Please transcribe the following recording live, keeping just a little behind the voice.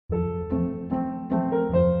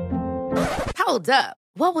Hold up.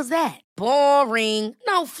 What was that? Boring.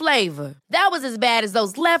 No flavor. That was as bad as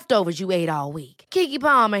those leftovers you ate all week. Keke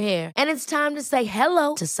Palmer here. And it's time to say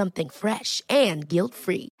hello to something fresh and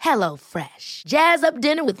guilt-free. Hello Fresh. Jazz up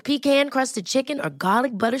dinner with pecan-crusted chicken or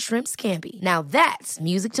garlic butter shrimp scampi. Now that's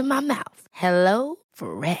music to my mouth. Hello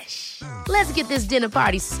Fresh. Let's get this dinner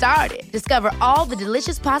party started. Discover all the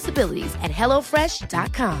delicious possibilities at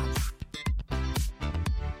hellofresh.com.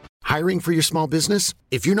 Hiring for your small business?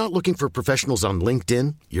 If you're not looking for professionals on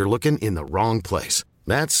LinkedIn, you're looking in the wrong place.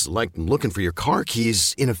 That's like looking for your car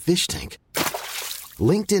keys in a fish tank.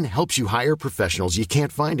 LinkedIn helps you hire professionals you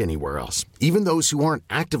can't find anywhere else, even those who aren't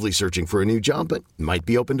actively searching for a new job but might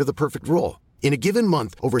be open to the perfect role. In a given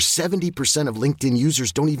month, over 70% of LinkedIn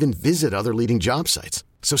users don't even visit other leading job sites.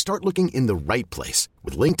 So start looking in the right place.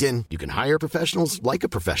 With LinkedIn, you can hire professionals like a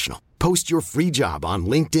professional. Post your free job on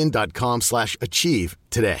linkedin.com/achieve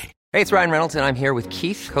today. Hey, it's Ryan Reynolds, and I'm here with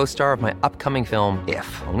Keith, co-star of my upcoming film, If,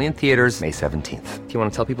 only in theaters May 17th. Do you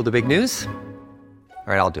want to tell people the big news?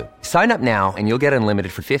 All right, I'll do it. Sign up now and you'll get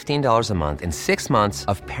unlimited for $15 a month and 6 months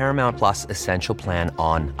of Paramount Plus Essential Plan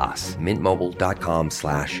on us.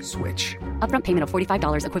 MintMobile.com/switch. Upfront payment of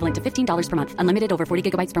 $45 equivalent to $15 per month. Unlimited over 40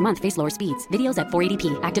 gigabytes per month. Face lower speeds. Videos at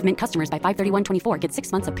 480p. Active Mint customers by 531.24 get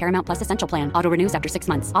 6 months of Paramount Plus Essential Plan. Auto renews after 6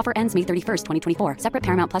 months. Offer ends May 31st, 2024. Separate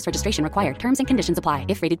Paramount Plus registration required. Terms and conditions apply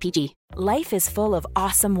if rated PG. Life is full of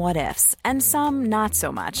awesome what-ifs and some not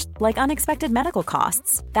so much, like unexpected medical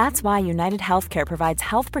costs. That's why United Healthcare provides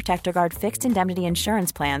Health Protector Guard fixed indemnity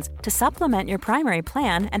insurance plans to supplement your primary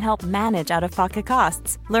plan and help manage out-of-pocket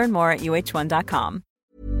costs. Learn more at uh1.com.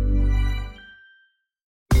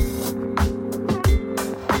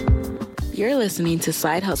 You're listening to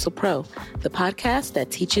Side Hustle Pro, the podcast that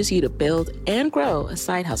teaches you to build and grow a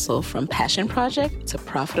side hustle from passion project to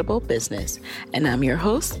profitable business. And I'm your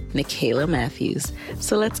host, Nicaila Matthews.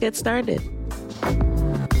 So let's get started.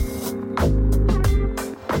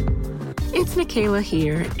 It's Nicaila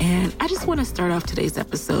here, and I just want to start off today's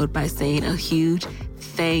episode by saying a huge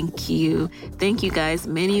thank you. Thank you guys.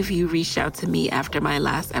 Many of you reached out to me after my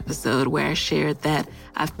last episode where I shared that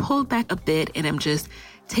I've pulled back a bit and I'm just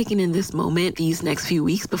taking in this moment these next few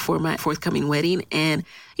weeks before my forthcoming wedding. And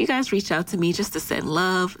you guys reached out to me just to send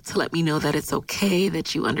love, to let me know that it's okay,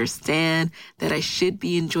 that you understand, that I should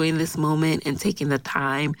be enjoying this moment and taking the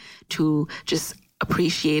time to just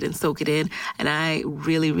appreciate and soak it in. And I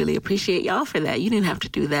really, really appreciate y'all for that. You didn't have to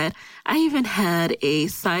do that. I even had a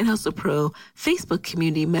Side Hustle Pro Facebook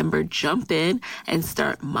community member jump in and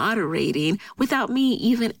start moderating without me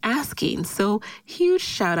even asking. So huge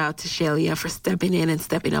shout out to Shelia for stepping in and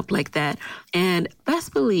stepping up like that. And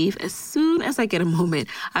best believe, as soon as I get a moment,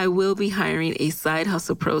 I will be hiring a Side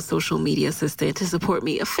Hustle Pro social media assistant to support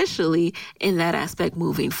me officially in that aspect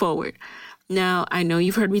moving forward. Now, I know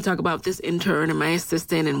you've heard me talk about this intern and my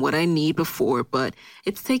assistant and what I need before, but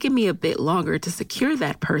it's taken me a bit longer to secure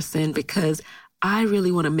that person because I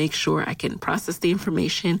really want to make sure I can process the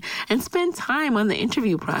information and spend time on the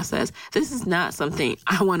interview process. This is not something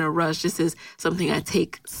I want to rush. This is something I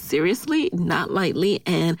take seriously, not lightly.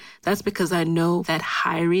 And that's because I know that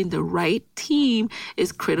hiring the right team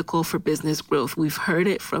is critical for business growth. We've heard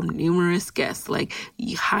it from numerous guests, like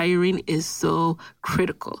hiring is so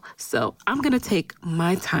critical. So I'm going to take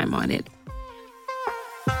my time on it.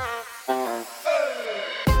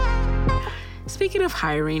 Speaking of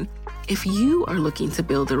hiring, if you are looking to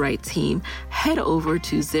build the right team, head over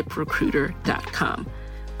to ZipRecruiter.com.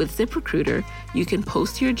 With ZipRecruiter, you can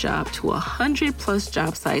post your job to 100+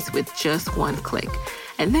 job sites with just one click.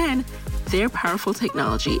 And then their powerful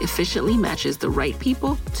technology efficiently matches the right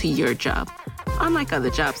people to your job. Unlike other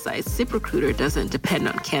job sites, ZipRecruiter doesn't depend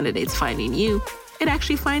on candidates finding you. It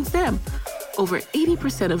actually finds them. Over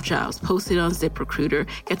 80% of jobs posted on ZipRecruiter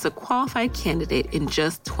gets a qualified candidate in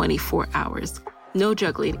just 24 hours. No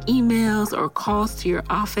juggling emails or calls to your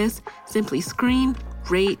office. Simply screen,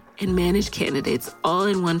 rate, and manage candidates all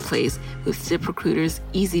in one place with ZipRecruiter's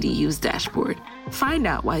easy-to-use dashboard. Find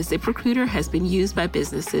out why ZipRecruiter has been used by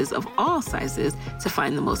businesses of all sizes to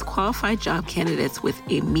find the most qualified job candidates with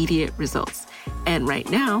immediate results. And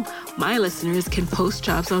right now, my listeners can post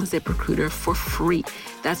jobs on ZipRecruiter for free.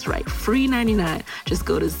 That's right, free 99. Just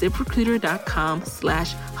go to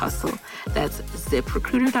ZipRecruiter.com/hustle. That's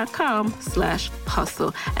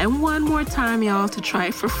ZipRecruiter.com/hustle. And one more time, y'all, to try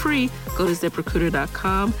it for free, go to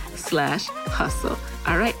ZipRecruiter.com/hustle.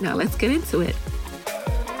 All right, now let's get into it.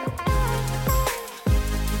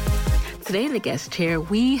 Today in the guest chair,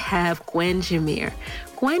 we have Gwen Jimmere.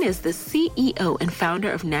 Gwen is the CEO and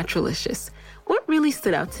founder of Naturalicious. What really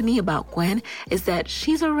stood out to me about Gwen is that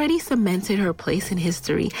she's already cemented her place in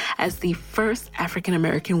history as the first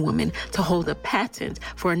African-American woman to hold a patent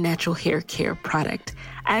for a natural hair care product.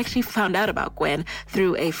 I actually found out about Gwen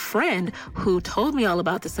through a friend who told me all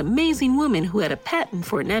about this amazing woman who had a patent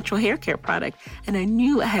for a natural hair care product, and I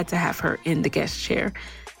knew I had to have her in the guest chair.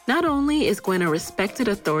 Not only is Gwen a respected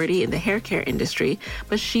authority in the hair care industry,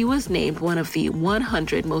 but she was named one of the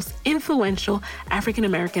 100 most influential African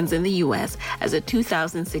Americans in the U.S. as a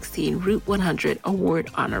 2016 Root 100 Award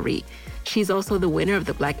honoree. She's also the winner of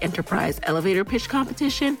the Black Enterprise Elevator Pitch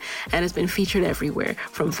Competition and has been featured everywhere,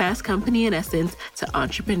 from Fast Company and Essence to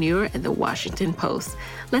Entrepreneur and the Washington Post.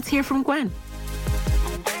 Let's hear from Gwen.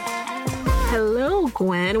 Hello,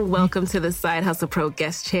 Gwen. Welcome to the Side Hustle Pro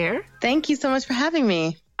guest chair. Thank you so much for having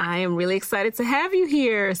me. I am really excited to have you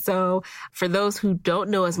here. So for those who don't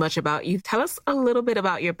know as much about you, tell us a little bit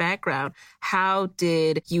about your background. How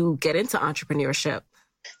did you get into entrepreneurship?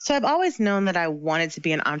 So I've always known that I wanted to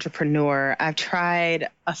be an entrepreneur. I've tried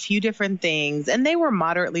a few different things and they were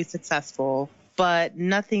moderately successful, but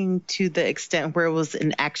nothing to the extent where it was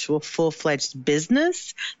an actual full-fledged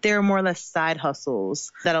business. They were more or less side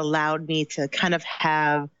hustles that allowed me to kind of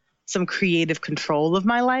have some creative control of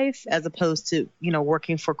my life as opposed to,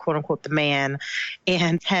 working for quote unquote the man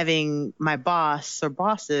and having my boss or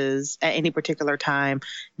bosses at any particular time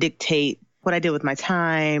dictate what I did with my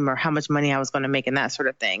time or how much money I was going to make and that sort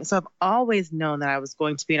of thing. So I've always known that I was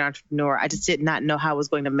going to be an entrepreneur. I just did not know how it was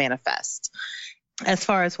going to manifest. As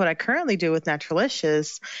far as what I currently do with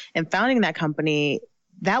Naturalicious and founding that company,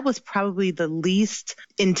 that was probably the least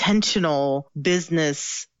intentional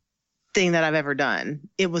business thing that I've ever done.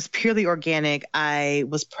 It was purely organic. I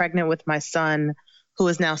was pregnant with my son, who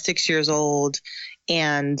is now 6 years old,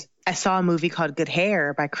 and I saw a movie called Good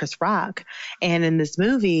Hair by Chris Rock. And in this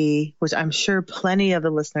movie, which I'm sure plenty of the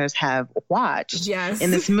listeners have watched, yes.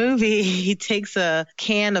 In this movie, he takes a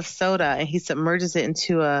can of soda and he submerges it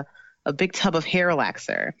into a big tub of hair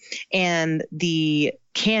relaxer, and the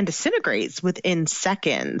can disintegrates within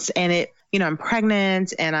seconds. And I'm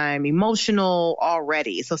pregnant and I'm emotional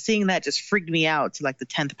already. So seeing that just freaked me out to like the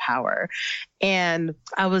 10th power. And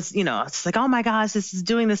I was, it's like, oh my gosh, this is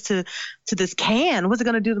doing this to this can. What's it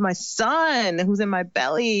going to do to my son who's in my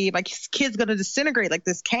belly? My kid's going to disintegrate like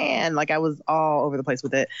this can. Like I was all over the place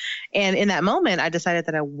with it. And in that moment, I decided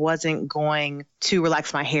that I wasn't going to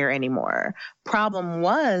relax my hair anymore. Problem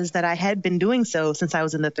was that I had been doing so since I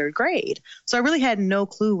was in the 3rd grade. So I really had no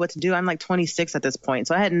clue what to do. I'm like 26 at this point.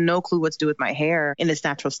 So I had no clue what to do with my hair in its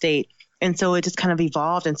natural state. And so it just kind of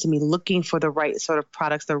evolved into me looking for the right sort of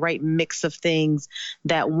products, the right mix of things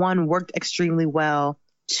that, one, worked extremely well.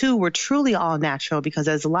 2, were truly all natural, because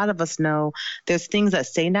as a lot of us know, there's things that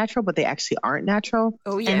say natural, but they actually aren't natural.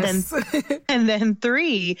 Oh, yes. And then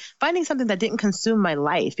 3, finding something that didn't consume my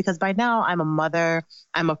life, because by now I'm a mother,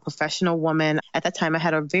 I'm a professional woman. At that time, I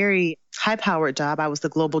had a very high-powered job. I was the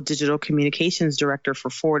global digital communications director for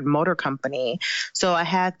Ford Motor Company. So I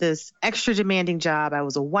had this extra demanding job. I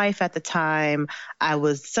was a wife at the time. I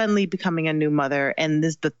was suddenly becoming a new mother. And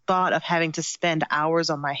the thought of having to spend hours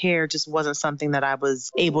on my hair just wasn't something that I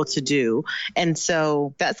was able to do. And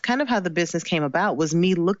so that's kind of how the business came about, was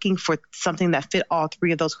me looking for something that fit all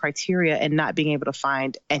 3 of those criteria and not being able to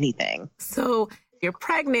find anything. So you're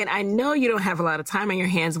pregnant. I know you don't have a lot of time on your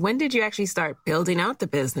hands. When did you actually start building out the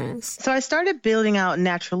business? So I started building out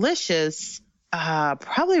Naturalicious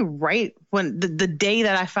probably right when the day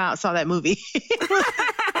that I saw that movie.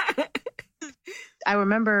 I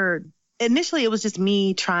remember initially it was just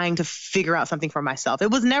me trying to figure out something for myself.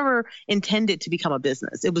 It was never intended to become a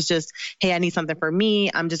business. It was just, hey, I need something for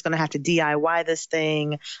me. I'm just going to have to DIY this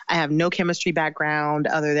thing. I have no chemistry background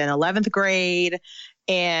other than 11th grade.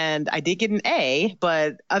 And I did get an A,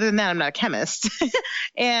 but other than that, I'm not a chemist.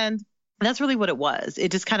 And that's really what it was.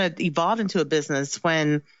 It just kind of evolved into a business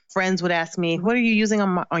when friends would ask me, what are you using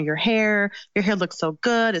on your hair? Your hair looks so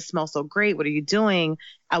good. It smells so great. What are you doing?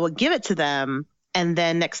 I would give it to them. And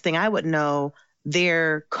then next thing I would know,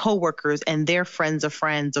 their coworkers and their friends of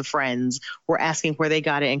friends of friends were asking where they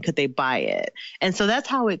got it and could they buy it. And so that's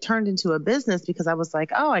how it turned into a business, because I was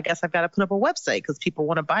like, oh, I guess I've got to put up a website because people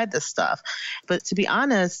want to buy this stuff. But to be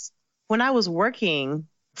honest, when I was working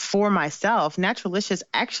for myself, Naturalicious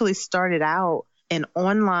actually started out an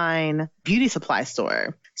online beauty supply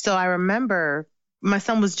store. So I remember my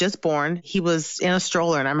son was just born. He was in a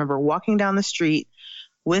stroller, and I remember walking down the street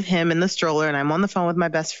with him in the stroller, and I'm on the phone with my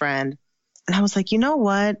best friend. And I was like, you know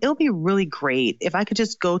what? It'll be really great if I could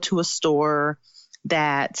just go to a store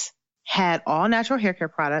that had all natural hair care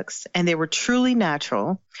products and they were truly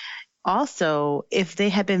natural. also if they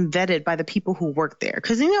had been vetted by the people who work there.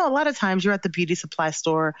 Because, you know, a lot of times you're at the beauty supply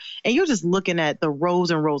store and you're just looking at the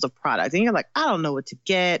rows and rows of products and you're like, I don't know what to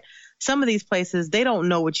get. Some of these places, they don't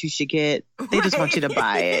know what you should get. They just want you to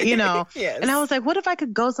buy it, you know? Yes. And I was like, what if I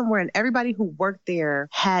could go somewhere and everybody who worked there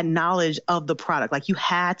had knowledge of the product? Like, you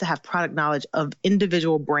had to have product knowledge of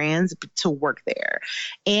individual brands to work there.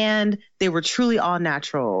 And they were truly all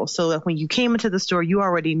natural. So that when you came into the store, you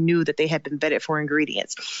already knew that they had been vetted for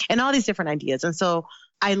ingredients and all these different ideas. And so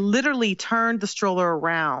I literally turned the stroller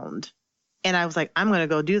around and I was like, I'm going to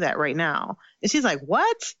go do that right now. And she's like,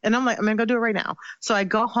 what? And I'm like, I'm going to go do it right now. So I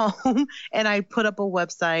go home and I put up a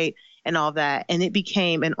website and all that. And it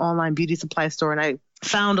became an online beauty supply store. And I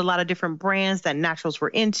found a lot of different brands that naturals were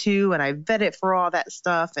into. And I vetted for all that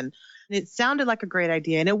stuff. And it sounded like a great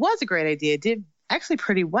idea. And it was a great idea. It did actually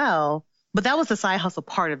pretty well. But that was the side hustle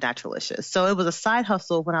part of Naturalicious. So it was a side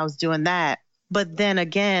hustle when I was doing that. But then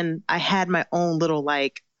again, I had my own little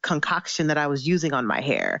like concoction that I was using on my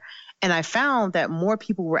hair. And I found that more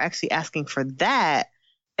people were actually asking for that.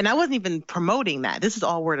 And I wasn't even promoting that. This is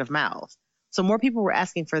all word of mouth. So more people were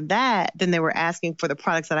asking for that than they were asking for the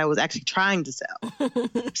products that I was actually trying to sell.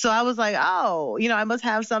 So I was like, oh, you know, I must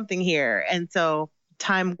have something here. And so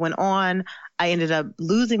time went on. I ended up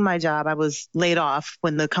losing my job. I was laid off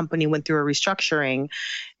when the company went through a restructuring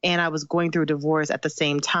and I was going through a divorce at the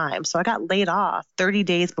same time. So I got laid off 30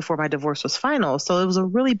 days before my divorce was final. So it was a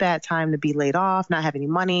really bad time to be laid off, not have any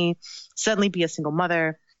money, suddenly be a single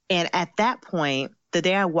mother. And at that point, the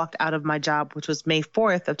day I walked out of my job, which was May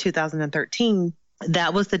 4th of 2013,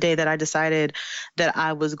 that was the day that I decided that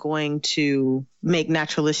I was going to make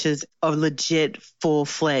Naturalicious a legit,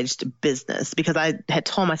 full-fledged business because I had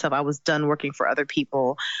told myself I was done working for other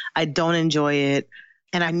people. I don't enjoy it.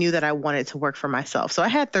 And I knew that I wanted to work for myself. So I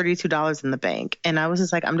had $32 in the bank and I was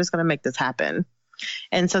just like, I'm just going to make this happen.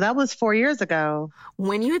 And so that was 4 years ago.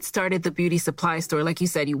 When you had started the beauty supply store, like you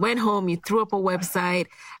said, you went home, you threw up a website.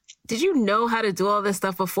 Did you know how to do all this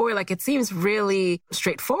stuff before? Like, it seems really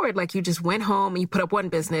straightforward. Like, you just went home and you put up one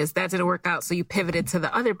business. That didn't work out, so you pivoted to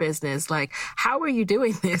the other business. Like, how were you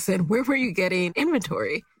doing this and where were you getting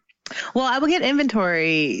inventory? Well, I would get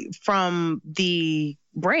inventory from the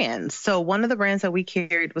brands. So one of the brands that we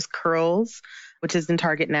carried was Curls, which is in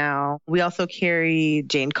Target now. We also carry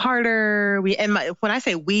Jane Carter. When I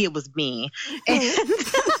say we, it was me. And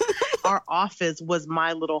our office was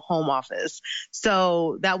my little home office.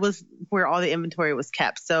 So that was where all the inventory was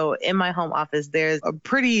kept. So in my home office, there's a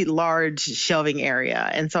pretty large shelving area.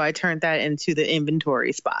 And so I turned that into the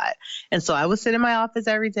inventory spot. And so I would sit in my office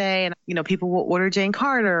every day and, you know, people will order Jane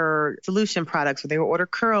Carter solution products, or they will order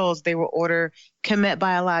Curls, they will order Commit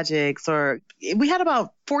Biologics, or we had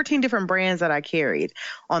about 14 different brands that I carried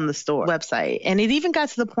on the store website. And it even got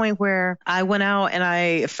to the point where I went out and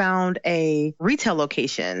I found a retail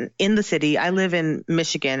location in the city. I live in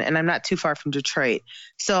Michigan and I'm not too far from Detroit.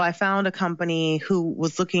 So I found a company who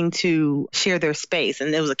was looking to share their space,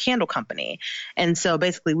 and it was a candle company. And so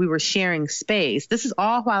basically we were sharing space. This is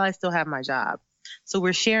all while I still have my job. So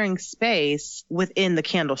we're sharing space within the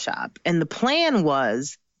candle shop. And the plan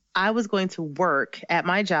was I was going to work at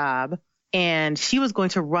my job and she was going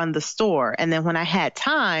to run the store. And then when I had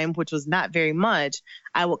time, which was not very much,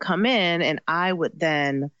 I would come in and I would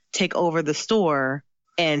then take over the store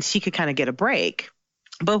and she could kind of get a break.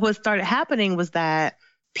 But what started happening was that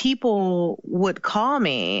people would call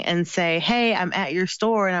me and say, hey, I'm at your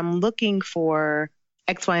store and I'm looking for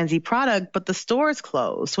X, Y, and Z product, but the store is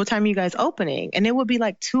closed. What time are you guys opening? And it would be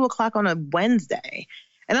like 2:00 on a Wednesday.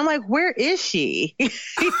 And I'm like, where is she? You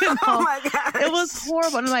know? Oh my gosh. It was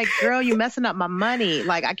horrible. I'm like, girl, you messing up my money.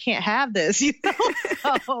 Like, I can't have this. You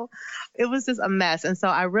know? So it was just a mess. And so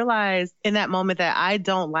I realized in that moment that I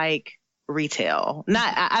don't like retail.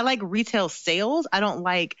 I like retail sales. I don't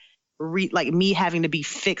like me having to be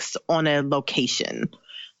fixed on a location.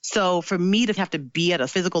 So for me to have to be at a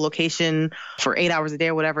physical location for 8 hours a day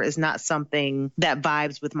or whatever is not something that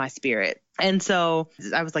vibes with my spirit. And so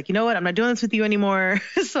I was like, you know what? I'm not doing this with you anymore.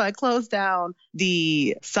 So I closed down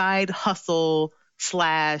the side hustle /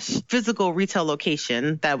 physical retail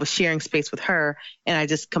location that was sharing space with her. And I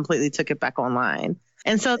just completely took it back online.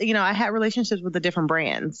 And so, you know, I had relationships with the different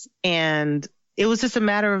brands, and it was just a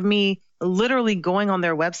matter of me literally going on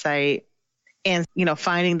their website and, you know,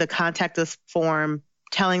 finding the contact us form,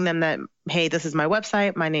 telling them that, hey, this is my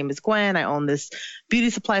website. My name is Gwen. I own this beauty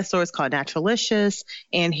supply store. It's called Naturalicious.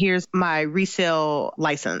 And here's my resale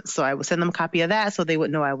license. So I would send them a copy of that so they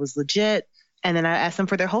would know I was legit. And then I asked them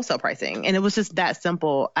for their wholesale pricing. And it was just that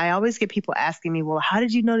simple. I always get people asking me, well, how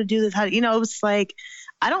did you know to do this? It was like,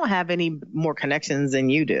 I don't have any more connections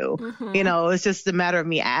than you do. It's just a matter of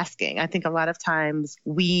me asking. I think a lot of times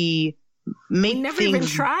we never even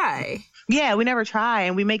try. Yeah, we never try.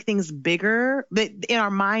 And we make things bigger. But in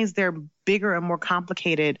our minds, they're bigger and more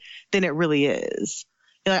complicated than it really is.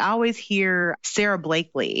 I always hear Sarah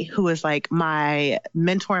Blakely, who is like my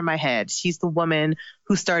mentor in my head. She's the woman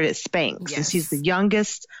who started Spanx. Yes. And she's the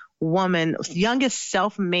youngest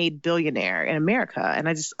self-made billionaire in America. And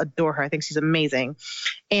I just adore her. I think she's amazing.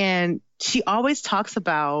 And she always talks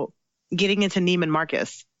about getting into Neiman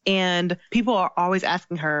Marcus. And people are always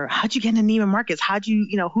asking her, how'd you get into Neiman Marcus?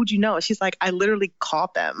 Who'd you know? She's like, I literally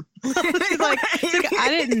called them. she's like, I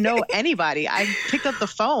didn't know anybody. I picked up the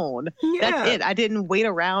phone. Yeah. That's it. I didn't wait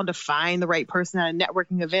around to find the right person at a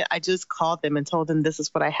networking event. I just called them and told them, this is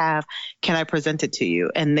what I have. Can I present it to you?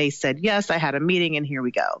 And they said, yes, I had a meeting and here we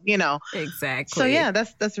go, Exactly. So yeah,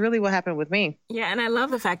 that's really what happened with me. Yeah. And I love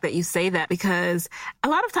the fact that you say that, because a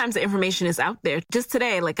lot of times the information is out there. Just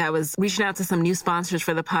today, I was reaching out to some new sponsors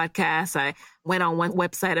for the podcast. I went on one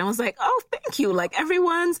website and was like, oh, thank you.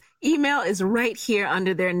 Everyone's email is right here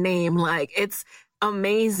under their name. It's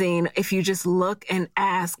amazing. If you just look and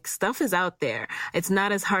ask, stuff is out there. It's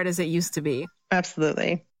not as hard as it used to be.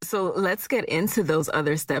 Absolutely. So let's get into those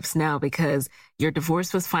other steps now, because your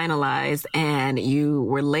divorce was finalized and you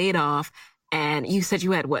were laid off. And you said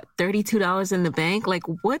you had, $32 in the bank?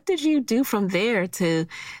 What did you do from there to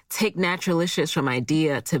take Naturalicious from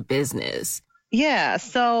idea to business? Yeah.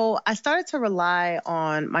 So I started to rely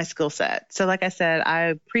on my skill set. So like I said,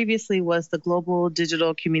 I previously was the global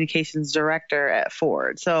digital communications director at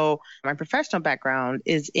Ford. So my professional background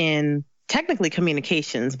is in technically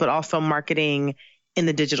communications, but also marketing in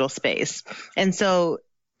the digital space. And so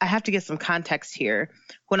I have to get some context here.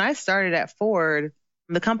 When I started at Ford,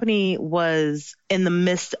 the company was in the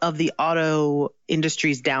midst of the auto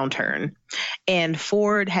industry's downturn, and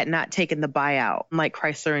Ford had not taken the buyout like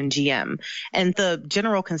Chrysler and GM. And the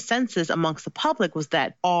general consensus amongst the public was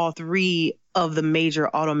that all three of the major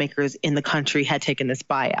automakers in the country had taken this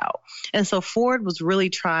buyout. And so Ford was really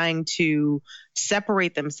trying to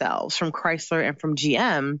separate themselves from Chrysler and from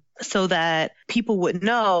GM so that people would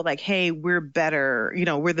know, hey, we're better,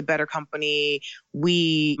 we're the better company.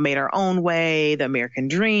 We made our own way, the American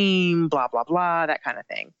dream, blah, blah, blah, that kind of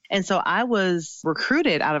thing. And so I was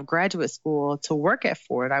recruited out of graduate school to work at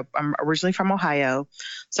Ford. I'm originally from Ohio.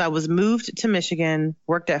 So I was moved to Michigan,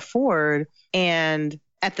 worked at Ford, and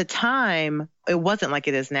at the time, it wasn't like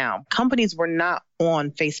it is now. Companies were not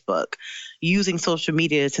on Facebook using social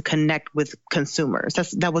media to connect with consumers.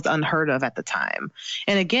 That was unheard of at the time.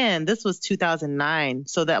 And again, this was 2009.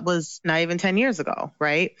 So that was not even 10 years ago,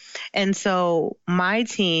 right? And so my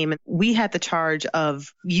team, we had the charge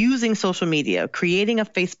of using social media, creating a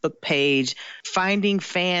Facebook page, finding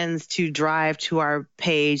fans to drive to our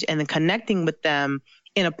page, and then connecting with them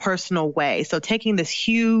in a personal way. So taking this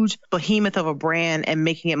huge behemoth of a brand and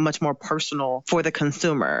making it much more personal for the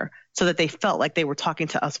consumer so that they felt like they were talking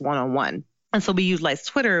to us one-on-one. And so we utilized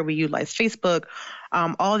Twitter, we utilized Facebook,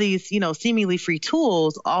 all these, seemingly free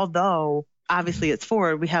tools, although obviously it's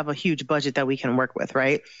Ford, we have a huge budget that we can work with,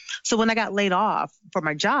 right? So when I got laid off for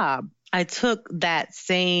my job, I took that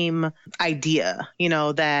same idea,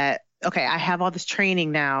 that, okay, I have all this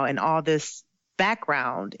training now and all this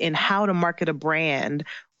background in how to market a brand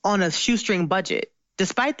on a shoestring budget,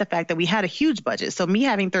 despite the fact that we had a huge budget. So me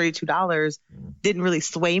having $32 didn't really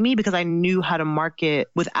sway me because I knew how to market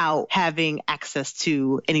without having access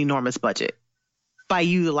to an enormous budget by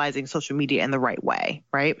utilizing social media in the right way,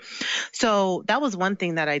 right? So that was one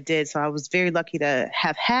thing that I did. So I was very lucky to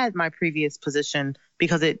have had my previous position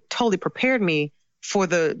because it totally prepared me for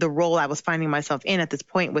the role I was finding myself in at this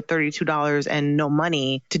point with $32 and no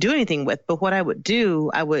money to do anything with. But what I would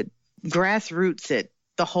do, I would grassroots it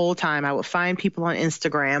the whole time. I would find people on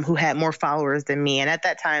Instagram who had more followers than me. And at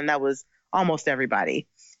that time, that was almost everybody.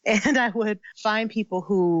 And I would find people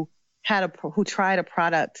who tried a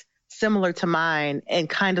product similar to mine and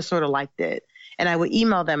kind of sort of liked it. And I would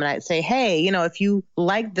email them and I'd say, hey, if you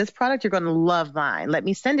like this product, you're going to love mine. Let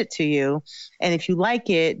me send it to you. And if you like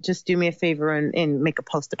it, just do me a favor and make a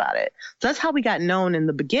post about it. So that's how we got known in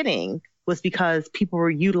the beginning, was because people were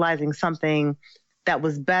utilizing something that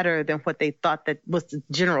was better than what they thought that was the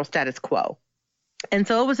general status quo. And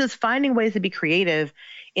so it was just finding ways to be creative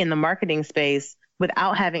in the marketing space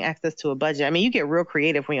without having access to a budget. I mean, you get real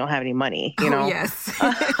creative when you don't have any money, Oh, yes.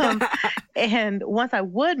 And once I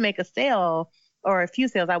would make a sale, or a few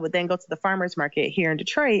sales, I would then go to the farmer's market here in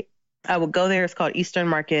Detroit. I would go there. It's called Eastern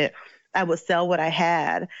Market. I would sell what I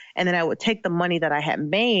had, and then I would take the money that I had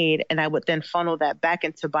made and I would then funnel that back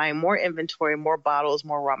into buying more inventory, more bottles,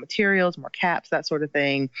 more raw materials, more caps, that sort of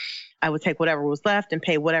thing. I would take whatever was left and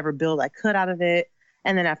pay whatever bill I could out of it.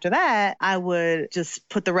 And then after that, I would just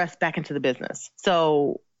put the rest back into the business.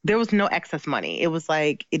 So there was no excess money. It was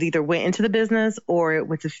like it either went into the business or it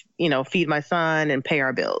went to, feed my son and pay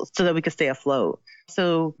our bills so that we could stay afloat.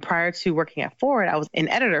 So prior to working at Ford, I was an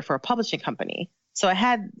editor for a publishing company. So I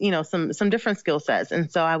had, some different skill sets.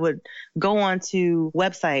 And so I would go on to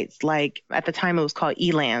websites like at the time it was called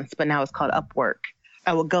Elance, but now it's called Upwork.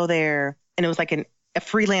 I would go there and it was like a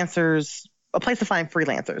place to find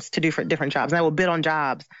freelancers to do for different jobs. And I would bid on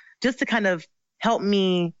jobs just to kind of help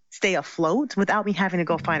me stay afloat without me having to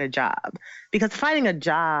go find a job. Because finding a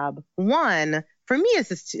job, one, for me, it's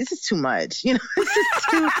just too much. It's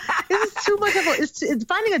just too much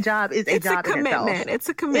finding a job is a job in itself. It's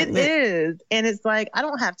a commitment. It is. And it's like, I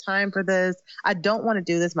don't have time for this. I don't want to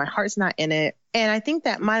do this. My heart's not in it. And I think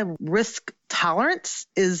that my risk tolerance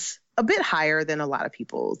is a bit higher than a lot of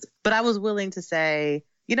people's. But I was willing to say,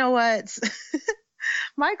 you know what?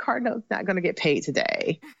 My car note's not going to get paid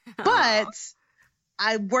today. But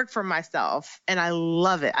I work for myself and I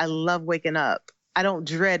love it. I love waking up. I don't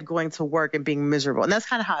dread going to work and being miserable. And that's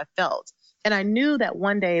kind of how I felt. And I knew that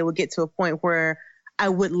one day it would get to a point where I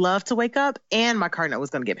would love to wake up and my car note was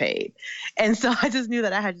going to get paid. And so I just knew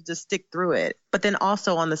that I had to just stick through it. But then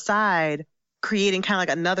also on the side, creating kind of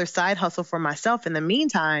like another side hustle for myself in the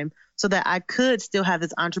meantime, so that I could still have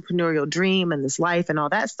this entrepreneurial dream and this life and all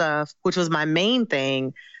that stuff, which was my main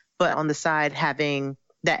thing. But on the side, having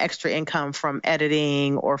that extra income from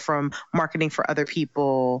editing or from marketing for other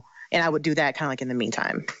people. And I would do that kind of like in the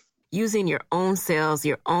meantime. Using your own sales,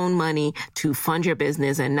 your own money to fund your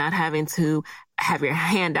business and not having to have your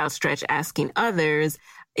hand outstretched asking others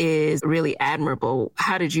is really admirable.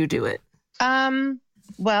 How did you do it?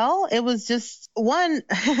 Well, it was just one,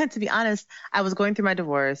 to be honest, I was going through my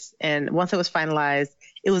divorce, and once it was finalized,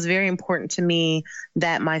 it was very important to me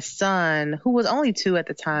that my son, who was only 2 at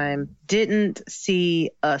the time, didn't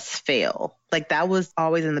see us fail. Like that was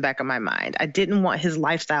always in the back of my mind. I didn't want his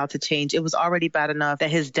lifestyle to change. It was already bad enough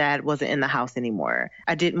that his dad wasn't in the house anymore.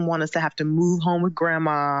 I didn't want us to have to move home with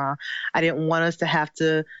grandma. I didn't want us to have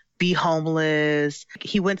to be homeless.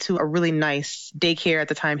 He went to a really nice daycare at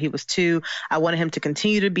the time he was 2. I wanted him to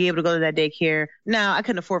continue to be able to go to that daycare. Now, I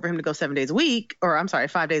couldn't afford for him to go 5 days a week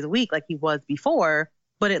like he was before,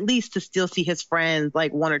 but at least to still see his friends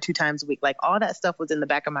like 1 or 2 times a week. Like all that stuff was in the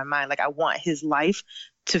back of my mind. Like I want his life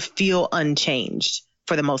to feel unchanged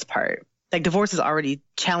for the most part. Like divorce is already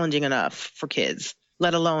challenging enough for kids,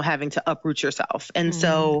 let alone having to uproot yourself. And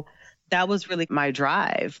so that was really my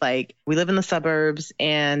drive. Like we live in the suburbs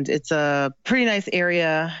and it's a pretty nice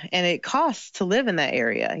area and it costs to live in that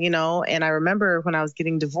area, And I remember when I was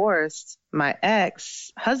getting divorced, my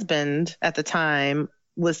ex-husband at the time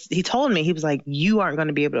he told me, he was like, you aren't going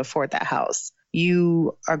to be able to afford that house.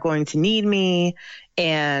 You are going to need me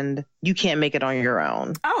and you can't make it on your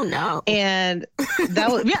own. Oh no. And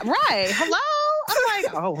that was, yeah, right. Hello. I'm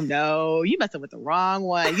like, oh no, you messing with the wrong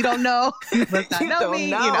one. You don't know. You must not know me.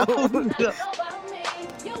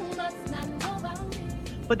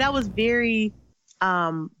 But that was very,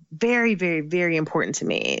 very, very, very important to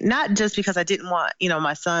me. Not just because I didn't want,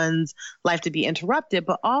 my son's life to be interrupted,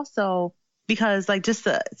 but also because like just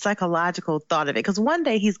the psychological thought of it. Because one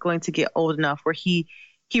day he's going to get old enough where he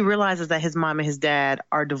realizes that his mom and his dad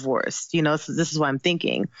are divorced. So this is what I'm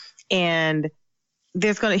thinking. And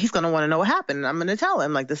he's going to want to know what happened. And I'm going to tell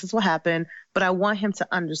him like, this is what happened. But I want him to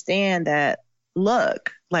understand that,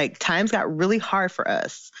 look, like times got really hard for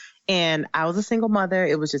us. And I was a single mother.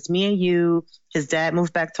 It was just me and you. His dad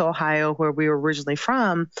moved back to Ohio where we were originally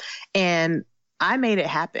from. And I made it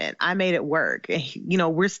happen. I made it work.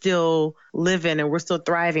 We're still living and we're still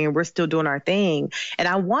thriving and we're still doing our thing. And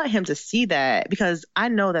I want him to see that because I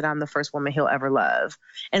know that I'm the first woman he'll ever love.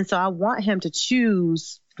 And so I want him to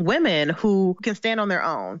choose women who can stand on their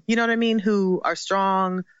own, you know what I mean? Who are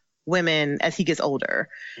strong women as he gets older.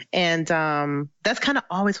 And that's kind of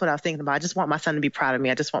always what I was thinking about. I just want my son to be proud of me.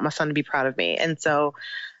 I just want my son to be proud of me. And so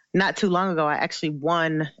not too long ago, I actually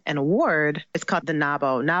won an award. It's called the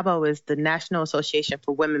NABO. NABO is the National Association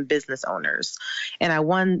for Women Business Owners. And I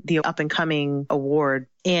won the up and coming award.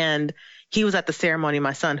 And he was at the ceremony,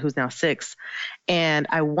 my son, who's now 6, and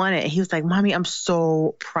I won it. And he was like, Mommy, I'm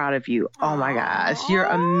so proud of you. Oh my gosh, you're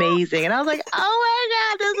amazing. And I was like, oh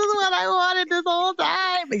my God, this is what I wanted this whole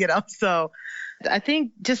time. So I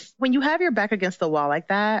think just when you have your back against the wall like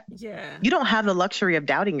that, you don't have the luxury of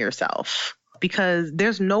doubting yourself because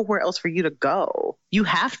there's nowhere else for you to go. You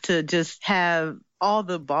have to just have all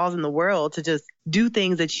the balls in the world to just do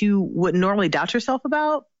things that you would normally doubt yourself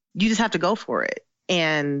about. You just have to go for it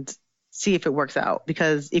and see if it works out.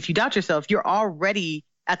 Because if you doubt yourself, you're already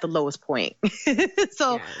at the lowest point.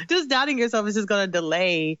 So just doubting yourself is just going to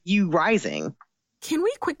delay you rising. Can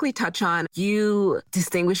we quickly touch on you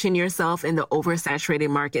distinguishing yourself in the oversaturated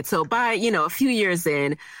market? So by, a few years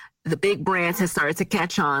in, the big brands have started to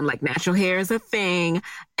catch on, like natural hair is a thing.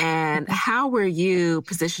 And how were you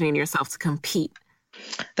positioning yourself to compete?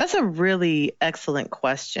 That's a really excellent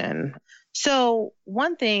question. So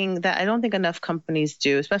one thing that I don't think enough companies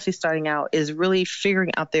do, especially starting out, is really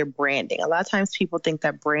figuring out their branding. A lot of times people think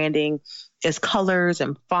that branding is colors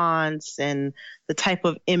and fonts and the type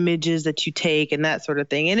of images that you take and that sort of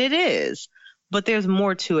thing. And it is, but there's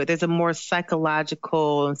more to it. There's a more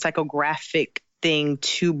psychological and psychographic thing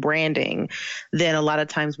to branding than a lot of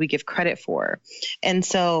times we give credit for. And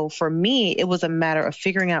so for me, it was a matter of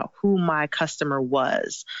figuring out who my customer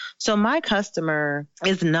was. So my customer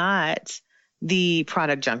is not the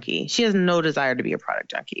product junkie. She has no desire to be a product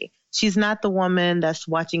junkie. She's not the woman that's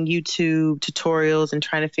watching YouTube tutorials and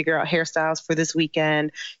trying to figure out hairstyles for this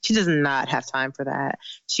weekend. She does not have time for that.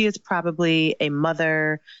 She is probably a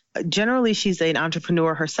mother. Generally, she's an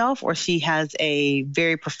entrepreneur herself, or she has a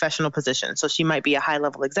very professional position. So she might be a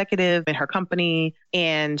high-level executive in her company,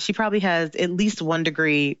 and she probably has at least one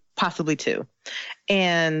degree, possibly two.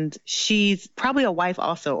 And she's probably a wife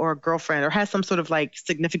also, or a girlfriend, or has some sort of like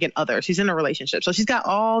significant other. She's in a relationship. So she's got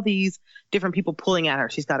all these different people pulling at her.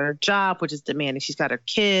 She's got her job, which is demanding. She's got her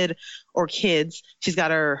kid or kids. She's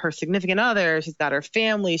got her significant other. She's got her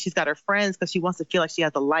family. She's got her friends because she wants to feel like she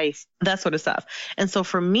has a life, that sort of stuff. And so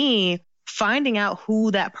for me, finding out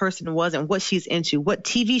who that person was and what she's into, what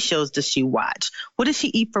TV shows does she watch? What does she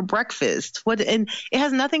eat for breakfast? And it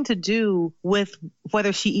has nothing to do with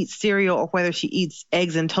whether she eats cereal or whether she eats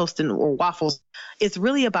eggs and toast or waffles. It's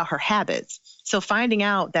really about her habits. So finding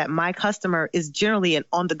out that my customer is generally an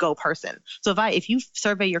on-the-go person. So if you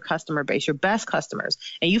survey your customer base, your best customers,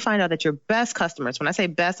 and you find out that your best customers, when I say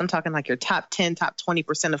best, I'm talking like your top 10, top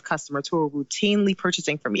 20% of customers who are routinely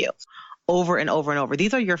purchasing from you over and over and over.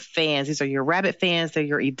 These are your fans. These are your rabbit fans. They're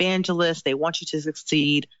your evangelists. They want you to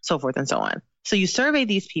succeed, so forth and so on. So you survey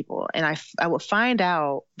these people, and I will find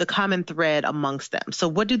out the common thread amongst them. So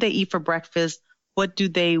what do they eat for breakfast? What do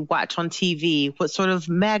they watch on TV? What sort of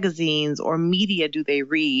magazines or media do they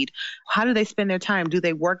read? How do they spend their time? Do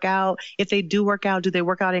they work out? If they do work out, do they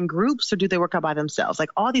work out in groups or do they work out by themselves? Like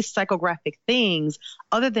all these psychographic things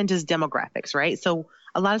other than just demographics, right? So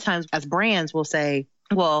a lot of times as brands we'll say,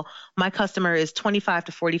 well, my customer is 25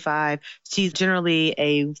 to 45. She's generally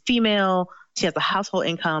a female. She has a household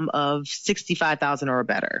income of $65,000 or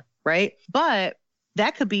better, right? But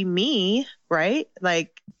that could be me, right?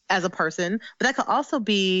 Like as a person, but that could also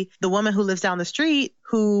be the woman who lives down the street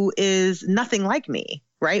who is nothing like me,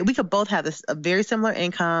 right? We could both have a very similar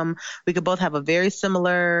income. We could both have a very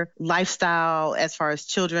similar lifestyle as far as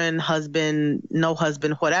children, husband, no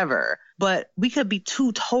husband, whatever. But we could be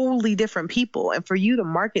two totally different people. And for you to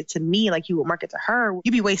market to me like you would market to her,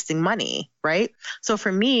 you'd be wasting money, right? So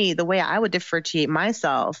for me, the way I would differentiate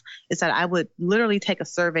myself is that I would literally take a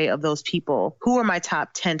survey of those people who are my top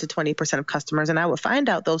 10 to 20% of customers. And I would find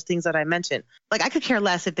out those things that I mentioned. Like I could care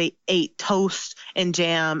less if they ate toast and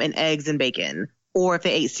jam and eggs and bacon, or if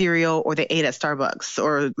they ate cereal or they ate at Starbucks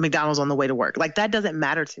or McDonald's on the way to work. Like that doesn't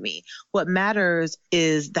matter to me. What matters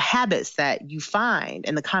is the habits that you find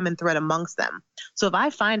and the common thread amongst them. So if I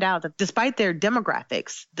find out that despite their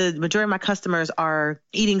demographics, the majority of my customers are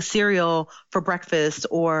eating cereal for breakfast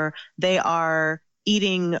or they are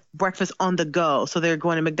eating breakfast on the go. So they're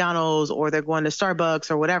going to McDonald's or they're going to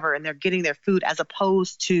Starbucks or whatever, and they're getting their food as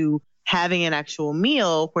opposed to having an actual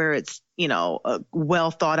meal where it's, a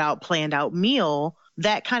well thought out, planned out meal,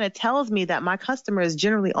 that kind of tells me that my customer is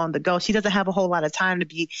generally on the go. She doesn't have a whole lot of time to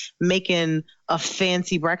be making a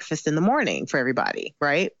fancy breakfast in the morning for everybody,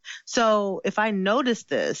 right? So if I notice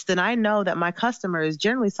this, then I know that my customer is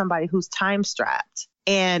generally somebody who's time strapped.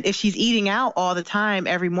 And if she's eating out all the time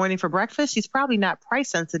every morning for breakfast, she's probably not price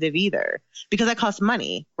sensitive either because that costs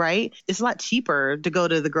money, right? It's a lot cheaper to go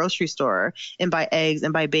to the grocery store and buy eggs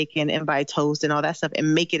and buy bacon and buy toast and all that stuff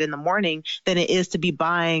and make it in the morning than it is to be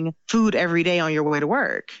buying food every day on your way to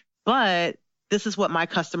work. But this is what my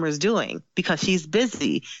customer is doing because she's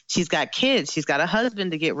busy. She's got kids. She's got a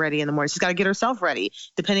husband to get ready in the morning. She's got to get herself ready.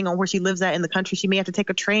 Depending on where she lives at in the country, she may have to take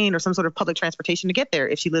a train or some sort of public transportation to get there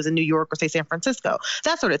if she lives in New York or say San Francisco,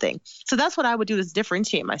 that sort of thing. So that's what I would do to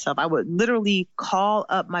differentiate myself. I would literally call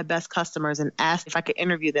up my best customers and ask if I could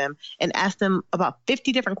interview them and ask them about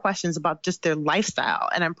 50 different questions about just their lifestyle.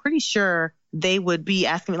 And I'm pretty sure they would be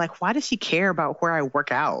asking me like, why does she care about where I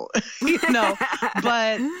work out?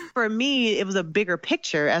 But for me, it was a bigger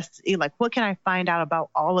picture as to, like, what can I find out about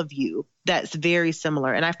all of you that's very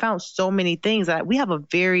similar? And I found so many things that we have a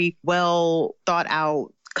very well thought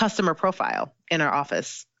out customer profile in our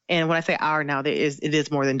office. And when I say our now, it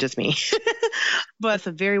is more than just me, but it's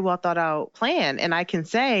a very well thought out plan. And I can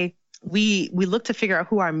say we look to figure out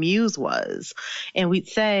who our muse was. And we'd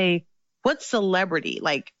say, what celebrity?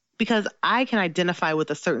 Like, because I can identify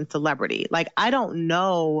with a certain celebrity. Like, I don't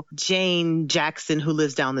know Jane Jackson who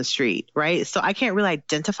lives down the street, right? So I can't really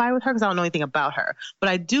identify with her because I don't know anything about her.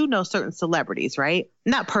 But I do know certain celebrities, right?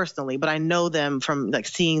 Not personally, but I know them from like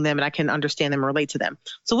seeing them and I can understand them and relate to them.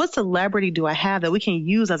 So what celebrity do I have that we can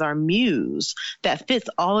use as our muse that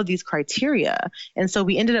fits all of these criteria? And so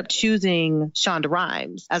we ended up choosing Shonda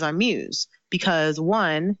Rhimes as our muse because,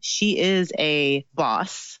 one, she is a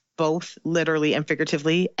boss, both literally and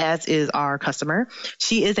figuratively, as is our customer.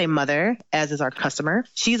 She is a mother, as is our customer.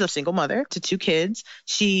 She's a single mother to 2 kids.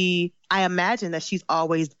 I imagine that she's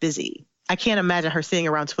always busy. I can't imagine her sitting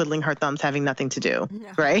around twiddling her thumbs, having nothing to do,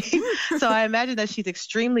 right? So I imagine that she's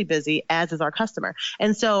extremely busy, as is our customer.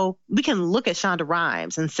 And so we can look at Shonda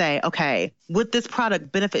Rhimes and say, okay, would this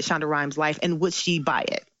product benefit Shonda Rhimes' life and would she buy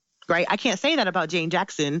it, right? I can't say that about Jane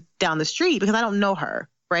Jackson down the street because I don't know her.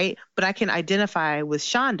 Right? But I can identify with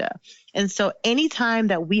Shonda. And so anytime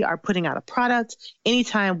that we are putting out a product,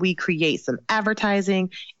 anytime we create some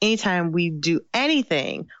advertising, anytime we do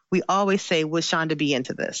anything, we always say, would Shonda be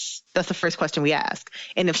into this? That's the first question we ask.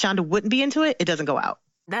 And if Shonda wouldn't be into it, it doesn't go out.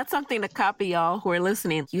 That's something to copy, y'all who are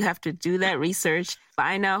listening. You have to do that research,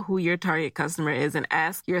 find out who your target customer is, and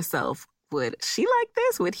ask yourself, would she like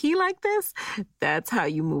this? Would he like this? That's how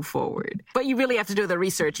you move forward. But you really have to do the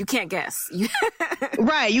research. You can't guess.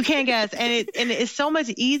 Right. You can't guess. And it's so much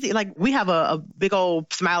easier. Like, we have a big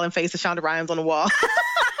old smiling face of Shonda Rhimes on the wall.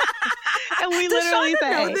 And we literally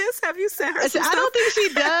say, know this? Have you sent her some I don't think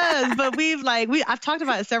she does, but I've talked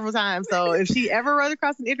about it several times. So if she ever runs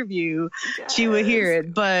across an interview, she would hear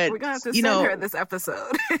it. But we're going to have to send her this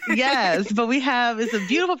episode. Yes, but it's a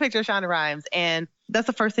beautiful picture of Shonda Rhimes. And that's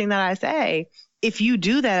the first thing that I say. If you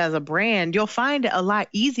do that as a brand, you'll find it a lot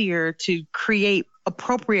easier to create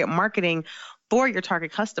appropriate marketing for your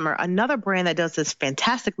target customer. Another brand that does this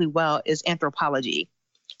fantastically well is Anthropology.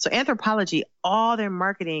 So Anthropology, all their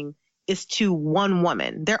marketing is to one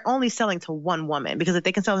woman. They're only selling to one woman because if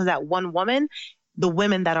they can sell to that one woman, the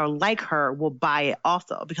women that are like her will buy it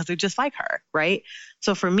also because they're just like her, right?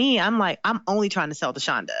 So for me, I'm only trying to sell to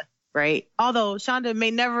Shonda, right? Although Shonda may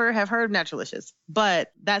never have heard of Naturalicious,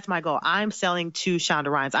 but that's my goal. I'm selling to Shonda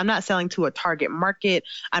Rhimes. I'm not selling to a target market.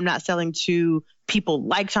 I'm not selling to people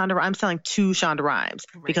like Shonda. I'm selling to Shonda Rhimes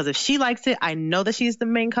because if she likes it, I know that she's the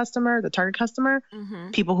main customer, the target customer.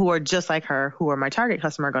 People who are just like her, who are my target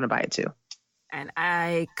customer, are going to buy it too. And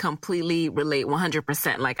I completely relate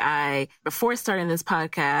 100%. Like, before starting this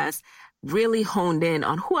podcast, really honed in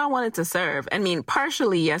on who I wanted to serve. I mean,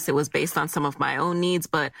 partially, yes, it was based on some of my own needs,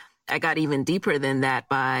 but I got even deeper than that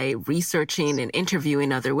by researching and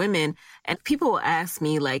interviewing other women. And people will ask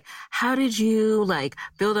me, like, how did you,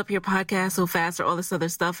 build up your podcast so fast or all this other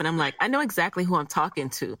stuff? And I'm like, I know exactly who I'm talking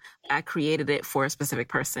to. I created it for a specific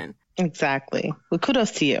person. Exactly. Well,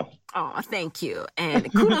 kudos to you. Oh, thank you. And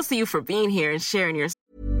kudos to you for being here and sharing your...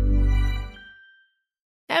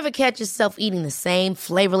 Ever catch yourself eating the same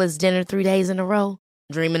flavorless dinner 3 days in a row?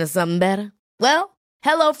 Dreaming of something better? Well,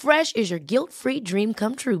 HelloFresh is your guilt-free dream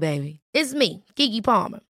come true, baby. It's me, Keke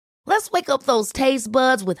Palmer. Let's wake up those taste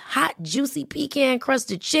buds with hot, juicy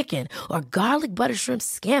pecan-crusted chicken or garlic butter shrimp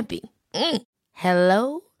scampi.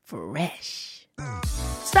 Hello Fresh.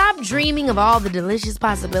 Stop dreaming of all the delicious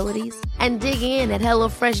possibilities and dig in at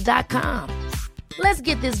HelloFresh.com. Let's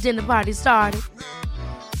get this dinner party started.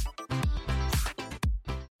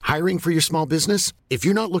 Hiring for your small business? If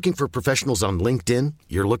you're not looking for professionals on LinkedIn,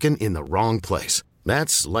 you're looking in the wrong place.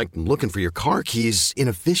 That's like looking for your car keys in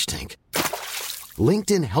a fish tank.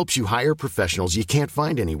 LinkedIn helps you hire professionals you can't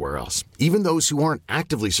find anywhere else, even those who aren't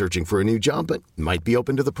actively searching for a new job but might be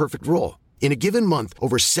open to the perfect role. In a given month,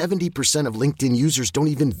 over 70% of LinkedIn users don't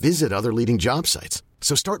even visit other leading job sites.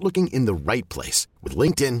 So start looking in the right place. With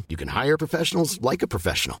LinkedIn, you can hire professionals like a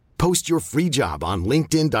professional. Post your free job on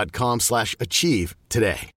linkedin.com/achieve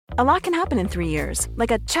today. A lot can happen in 3 years, like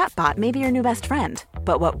a chatbot may be your new best friend.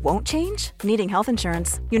 But what won't change? Needing health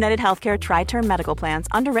insurance. United Healthcare Tri-Term Medical Plans,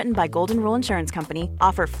 underwritten by Golden Rule Insurance Company,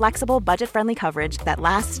 offer flexible, budget-friendly coverage that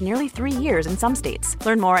lasts nearly 3 years in some states.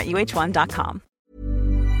 Learn more at uh1.com.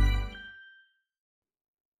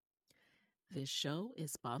 This show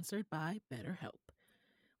is sponsored by BetterHelp.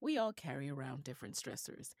 We all carry around different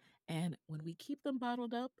stressors, And when we keep them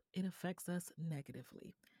bottled up, it affects us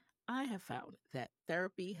negatively. I have found that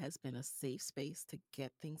therapy has been a safe space to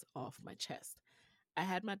get things off my chest. I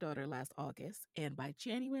had my daughter last August, and by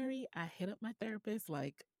January, I hit up my therapist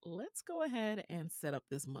like, let's go ahead and set up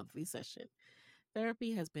this monthly session.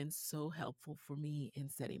 Therapy has been so helpful for me in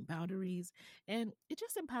setting boundaries, and it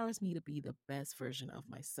just empowers me to be the best version of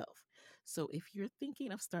myself. So if you're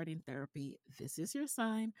thinking of starting therapy, this is your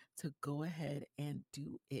sign to go ahead and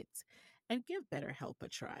do it and give BetterHelp a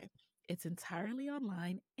try. It's entirely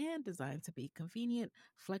online and designed to be convenient,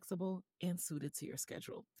 flexible, and suited to your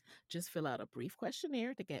schedule. Just fill out a brief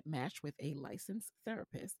questionnaire to get matched with a licensed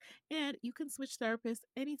therapist, and you can switch therapists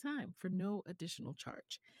anytime for no additional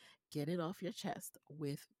charge. Get it off your chest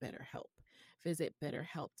with BetterHelp. Visit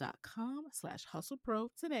betterhelp.com/hustlepro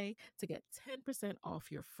today to get 10%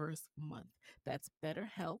 off your first month. That's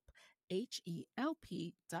BetterHelp,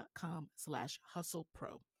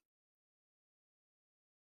 HELP.com/hustlepro.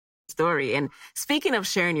 Story. And speaking of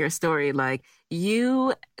sharing your story, like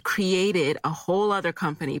you created a whole other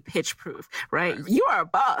company, Pitch Proof, right? You are a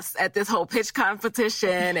boss at this whole pitch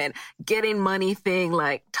competition and getting money thing.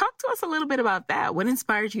 Like, talk to us a little bit about that. What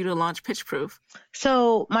inspired you to launch Pitch Proof?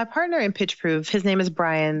 So my partner in Pitch Proof, his name is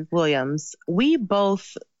Brian Williams. We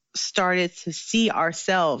both started to see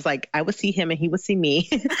ourselves, like I would see him and he would see me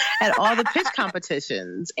at all the pitch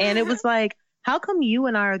competitions. And it was like, how come you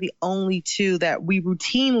and I are the only two that we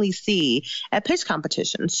routinely see at pitch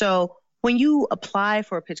competitions? So when you apply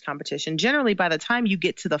for a pitch competition, generally by the time you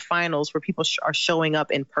get to the finals where people are showing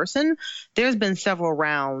up in person, there's been several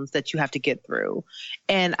rounds that you have to get through.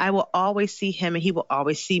 And I will always see him and he will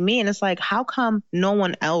always see me. And it's like, how come no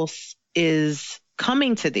one else is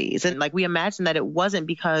coming to these? And like, we imagine that it wasn't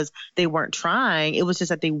because they weren't trying. It was just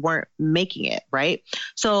that they weren't making it, right?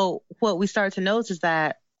 So what we started to notice is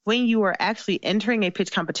that when you are actually entering a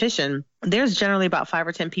pitch competition, there's generally about 5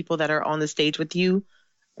 or 10 people that are on the stage with you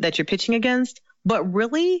that you're pitching against. But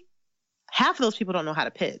really, half of those people don't know how to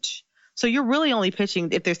pitch. So you're really only pitching,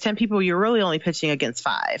 if there's 10 people, you're really only pitching against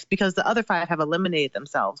 5 because the other 5 have eliminated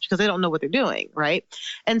themselves because they don't know what they're doing, right?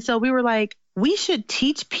 And so we were like, we should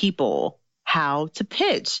teach people how to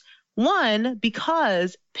pitch. One,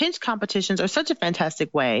 because pitch competitions are such a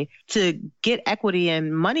fantastic way to get equity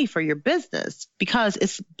and money for your business because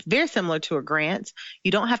it's very similar to a grant.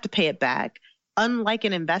 You don't have to pay it back. Unlike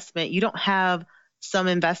an investment, you don't have some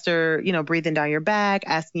investor, breathing down your back,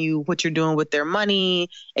 asking you what you're doing with their money,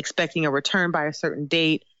 expecting a return by a certain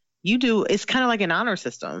date. It's kind of like an honor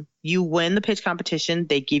system. You win the pitch competition,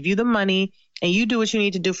 they give you the money, and you do what you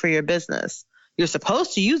need to do for your business. You're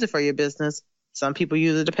supposed to use it for your business. Some people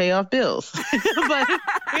use it to pay off bills, but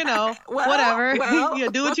whatever,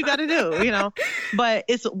 do what you got to do, but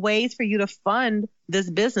it's ways for you to fund this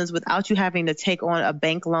business without you having to take on a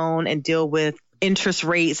bank loan and deal with interest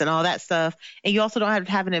rates and all that stuff. And you also don't have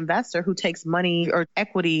to have an investor who takes money or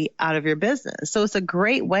equity out of your business. So it's a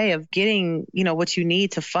great way of getting, what you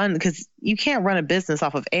need to fund, because you can't run a business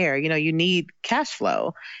off of air. You need cash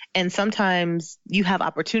flow. And sometimes you have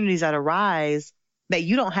opportunities that arise that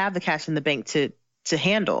you don't have the cash in the bank to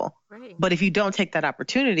handle. Right. But if you don't take that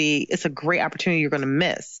opportunity, it's a great opportunity you're going to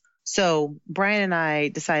miss. So Brian and I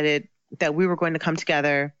decided that we were going to come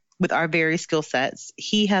together with our various skill sets.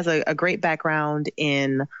 He has a great background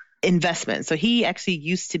in investment. So he actually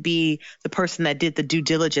used to be the person that did the due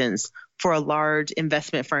diligence for a large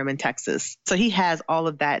investment firm in Texas. So he has all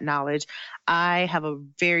of that knowledge. I have a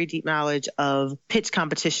very deep knowledge of pitch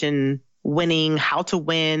competition winning, how to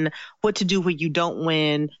win, what to do when you don't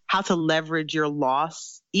win, how to leverage your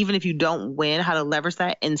loss, even if you don't win, how to leverage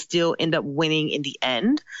that and still end up winning in the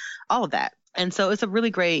end, all of that. And so it's a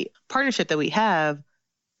really great partnership that we have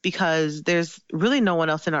because there's really no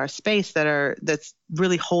one else in our space that's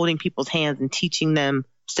really holding people's hands and teaching them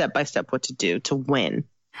step by step what to do to win.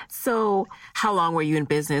 So how long were you in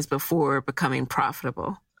business before becoming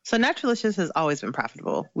profitable? So Naturalicious has always been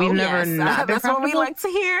profitable. We've never not been That's profitable. what we like to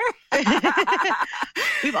hear.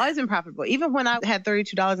 We've always been profitable. Even when I had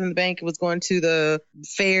 $32 in the bank, it was going to the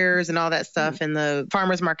fairs and all that stuff and the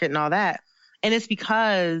farmer's market and all that. And it's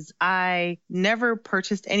because I never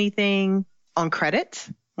purchased anything on credit.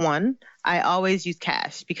 One, I always used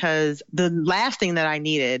cash because the last thing that I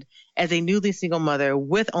needed as a newly single mother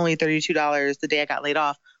with only $32 the day I got laid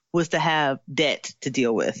off was to have debt to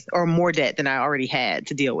deal with, or more debt than I already had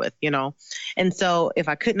to deal with, And so if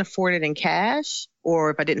I couldn't afford it in cash, or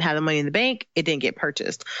if I didn't have the money in the bank, it didn't get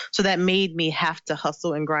purchased. So that made me have to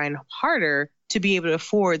hustle and grind harder to be able to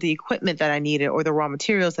afford the equipment that I needed or the raw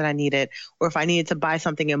materials that I needed. Or if I needed to buy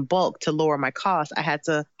something in bulk to lower my costs, I had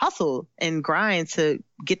to hustle and grind to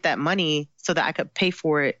get that money so that I could pay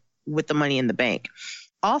for it with the money in the bank.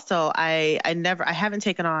 Also, I haven't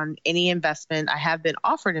taken on any investment. I have been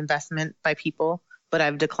offered investment by people, but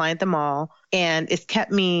I've declined them all. And it's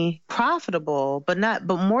kept me profitable, but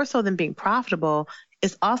more so than being profitable,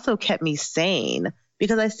 it's also kept me sane,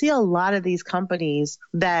 because I see a lot of these companies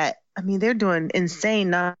that, I mean, they're doing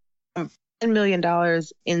insane, $10 million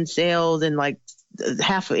in sales in like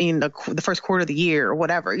half in the first quarter of the year or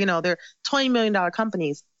whatever. You know, they're $20 million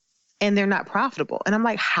companies and they're not profitable. And I'm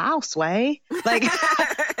like, how, Sway? Like,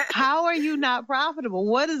 how are you not profitable?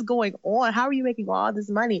 What is going on? How are you making all this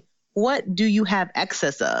money? What do you have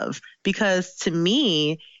excess of? Because to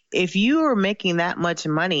me, if you are making that much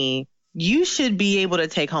money, you should be able to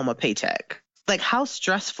take home a paycheck. Like, how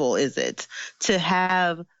stressful is it to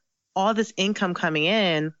have all this income coming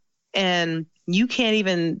in and you can't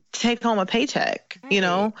even take home a paycheck, you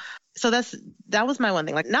know? So that was my one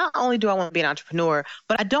thing. Like, not only do I want to be an entrepreneur,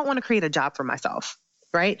 but I don't want to create a job for myself,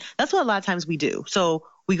 right? That's what a lot of times we do. So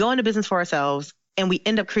we go into business for ourselves and we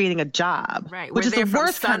end up creating a job, right? Which is the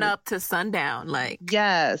worst sun up to sundown, like.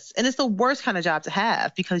 Yes, and it's the worst kind of job to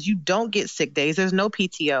have because you don't get sick days. There's no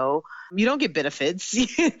PTO. You don't get benefits.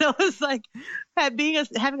 You know, it's like having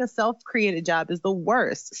a self-created job is the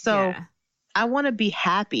worst. So. Yeah. I want to be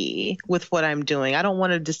happy with what I'm doing. I don't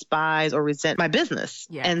want to despise or resent my business.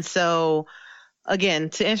 Yeah. And so, again,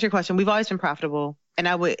 to answer your question, we've always been profitable. And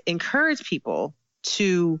I would encourage people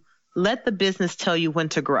to let the business tell you when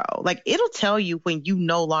to grow. Like, it'll tell you when you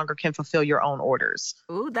no longer can fulfill your own orders.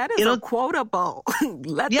 Ooh, that is a quotable.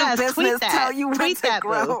 Let the business tell you when to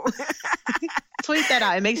grow. Tweet that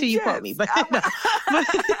out and make sure you quote me. But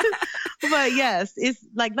yes, it's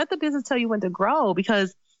like, let the business tell you when to grow,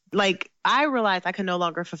 because like, I realized I could no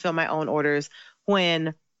longer fulfill my own orders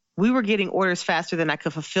when we were getting orders faster than I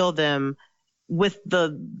could fulfill them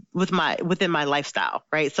within my lifestyle,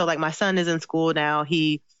 right? So like, my son is in school now.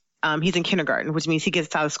 He's in kindergarten, which means he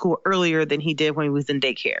gets out of school earlier than he did when he was in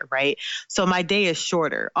daycare, right? So my day is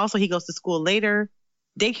shorter. Also, he goes to school later.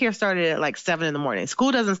 Daycare started at like 7 a.m.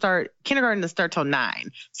 Kindergarten doesn't start till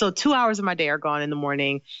 9. So 2 hours of my day are gone in the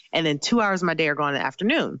morning, and then 2 hours of my day are gone in the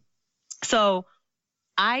afternoon. So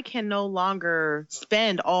I can no longer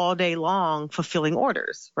spend all day long fulfilling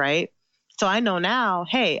orders, right? So I know now,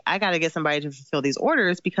 hey, I got to get somebody to fulfill these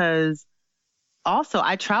orders, because also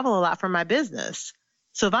I travel a lot for my business.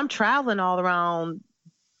 So if I'm traveling all around,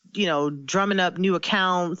 you know, drumming up new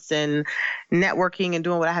accounts and networking and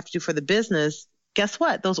doing what I have to do for the business, guess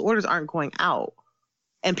what? Those orders aren't going out.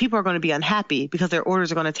 And people are going to be unhappy because their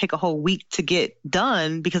orders are going to take a whole week to get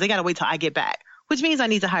done because they got to wait till I get back, which means I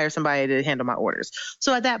need to hire somebody to handle my orders.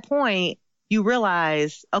 So at that point, you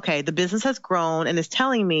realize, okay, the business has grown and it's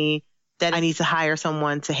telling me that I need to hire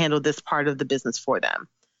someone to handle this part of the business for them.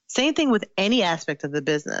 Same thing with any aspect of the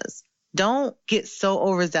business. Don't get so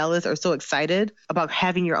overzealous or so excited about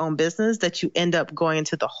having your own business that you end up going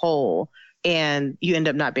into the hole and you end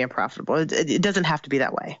up not being profitable. It doesn't have to be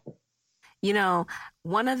that way. You know,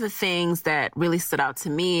 one of the things that really stood out to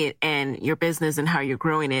me and your business and how you're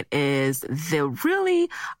growing it is the really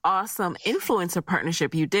awesome influencer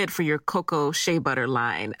partnership you did for your cocoa shea butter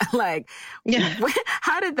line. Like, yeah.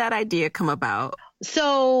 How did that idea come about?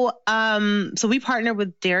 So we partnered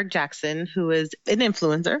with Derek Jackson, who is an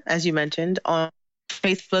influencer, as you mentioned, on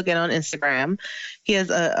Facebook and on Instagram. He has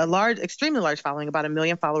a extremely large following, about 1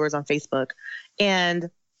 million followers on Facebook. And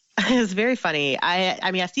it's very funny.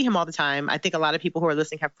 I mean, I see him all the time. I think a lot of people who are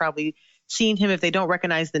listening have probably seen him. If they don't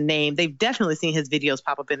recognize the name, they've definitely seen his videos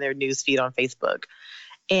pop up in their news feed on Facebook.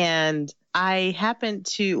 And I happened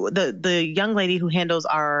to, the young lady who handles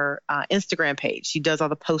our Instagram page, she does all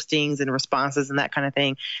the postings and responses and that kind of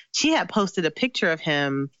thing. She had posted a picture of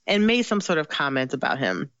him and made some sort of comment about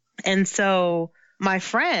him. And so my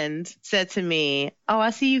friend said to me, "Oh,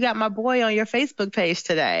 I see you got my boy on your Facebook page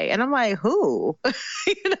today." And I'm like, "Who?" I'm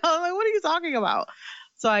like, "What are you talking about?"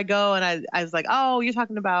 So I go and I was like, "Oh, you're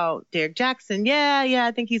talking about Derek Jackson." Yeah,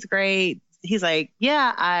 I think he's great. He's like,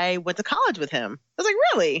 "Yeah, I went to college with him." I was like,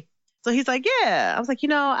 "Really?" So he's like, "Yeah." I was like,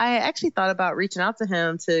 I actually thought about reaching out to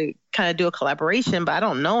him to kind of do a collaboration, but I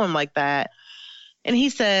don't know him like that. And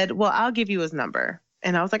he said, "Well, I'll give you his number."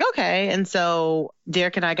 And I was like, "Okay." And so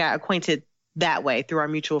Derek and I got acquainted that way through our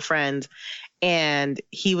mutual friends. And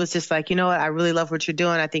he was just like, "You know what? I really love what you're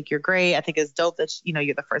doing. I think you're great. I think it's dope that,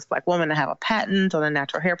 you're the first Black woman to have a patent on a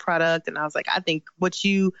natural hair product." And I was like, "I think what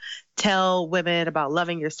you tell women about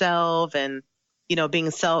loving yourself and,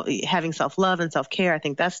 having self-love and self-care, I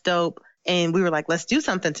think that's dope." And we were like, "Let's do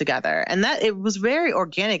something together." And that, it was very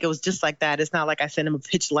organic. It was just like that. It's not like I sent him a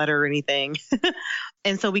pitch letter or anything.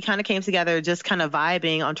 And so we kind of came together just kind of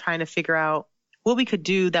vibing on trying to figure out what we could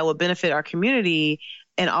do that would benefit our community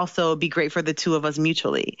and also be great for the two of us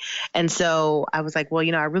mutually. And so I was like, well,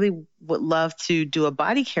 I really would love to do a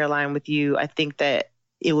body care line with you. I think that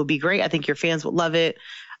it would be great. I think your fans would love it.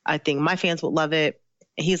 I think my fans would love it.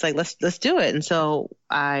 And he's like, let's do it. And so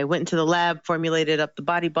I went into the lab, formulated up the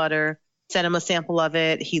body butter, sent him a sample of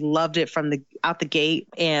it. He loved it from out the gate,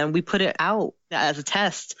 and we put it out as a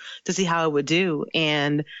test to see how it would do.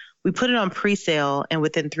 And we put it on pre-sale, and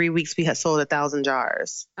within 3 weeks, we had sold 1,000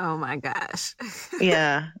 jars. Oh my gosh.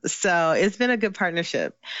 Yeah. So it's been a good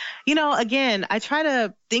partnership. Again, I try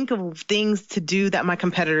to think of things to do that my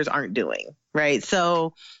competitors aren't doing, right?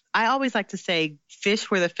 So I always like to say,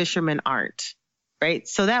 fish where the fishermen aren't, right?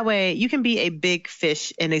 So that way you can be a big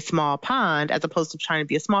fish in a small pond as opposed to trying to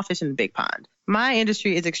be a small fish in a big pond. My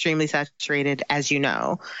industry is extremely saturated, as you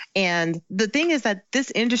know. And the thing is that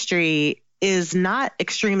this industry is not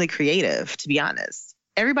extremely creative, to be honest.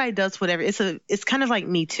 Everybody does whatever. It's kind of like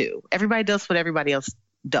Me Too. Everybody does what everybody else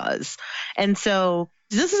does. And so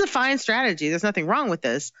this is a fine strategy. There's nothing wrong with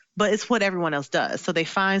this, but it's what everyone else does. So they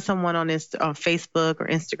find someone on Facebook or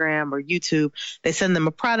Instagram or YouTube. They send them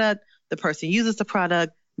a product. The person uses the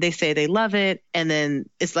product. They say they love it. And then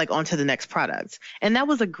it's like on to the next product. And that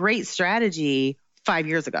was a great strategy 5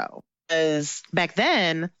 years ago. Because back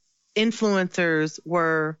then, influencers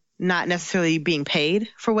were not necessarily being paid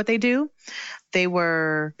for what they do. They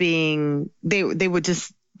were they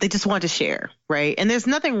just wanted to share, right? And there's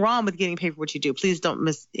nothing wrong with getting paid for what you do. Please don't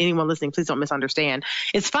anyone listening, please don't misunderstand.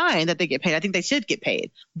 It's fine that they get paid. I think they should get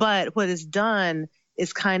paid. But what is done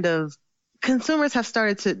is kind of, consumers have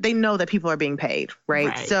started they know that people are being paid,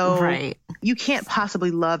 right? So you can't possibly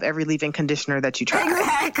love every leave-in conditioner that you try.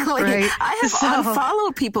 Exactly. Right? I have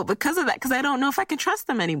unfollowed people because of that, because I don't know if I can trust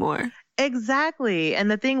them anymore. Exactly. And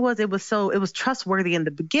the thing was, it was trustworthy in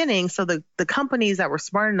the beginning. So the companies that were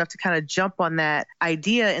smart enough to kind of jump on that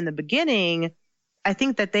idea in the beginning, I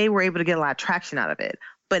think that they were able to get a lot of traction out of it.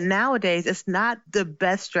 But nowadays, it's not the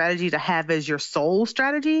best strategy to have as your sole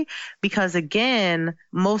strategy because, again,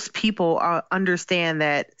 most people understand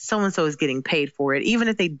that so-and-so is getting paid for it, even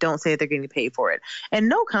if they don't say that they're getting paid for it. And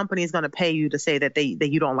no company is going to pay you to say that that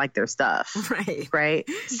you don't like their stuff. Right.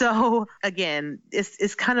 So, again,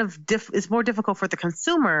 it's kind of it's more difficult for the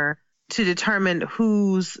consumer to determine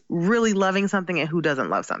who's really loving something and who doesn't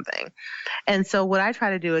love something. And so what I try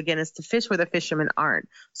to do, again, is to fish where the fishermen aren't.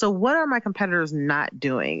 So what are my competitors not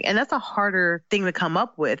doing? And that's a harder thing to come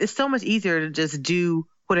up with. It's so much easier to just do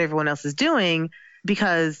what everyone else is doing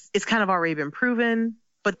because it's kind of already been proven.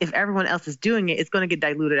 But if everyone else is doing it, it's going to get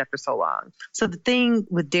diluted after so long. So the thing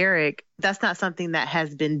with Derek, that's not something that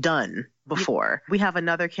has been done before. We have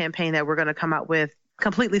another campaign that we're going to come out with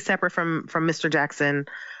completely separate from Mr. Jackson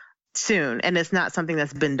soon, and it's not something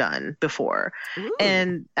that's been done before. Ooh.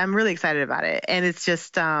 And I'm really excited about it. And it's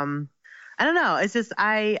just I don't know, it's just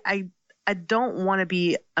I don't want to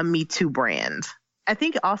be a Me Too brand. I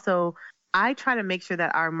think also I try to make sure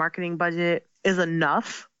that our marketing budget is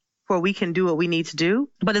enough where we can do what we need to do,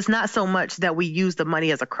 but it's not so much that we use the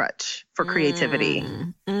money as a crutch for creativity.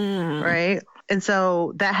 Right? And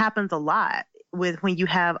so that happens a lot with when you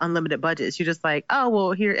have unlimited budgets. You're just like, oh,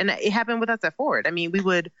 well, here. And it happened with us at Ford. I mean, we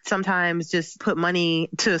would sometimes just put money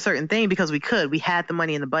to a certain thing because we had the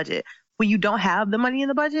money in the budget. When you don't have the money in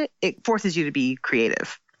the budget, it forces you to be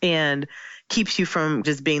creative and keeps you from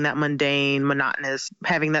just being that mundane, monotonous,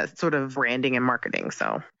 having that sort of branding and marketing.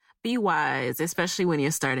 So be wise, especially when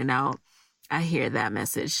you're starting out. I hear that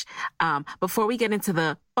message. Before we get into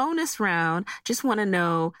the bonus round, just want to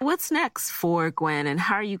know what's next for Gwen and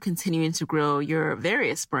how are you continuing to grow your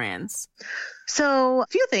various brands? So a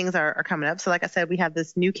few things are coming up. So like I said, we have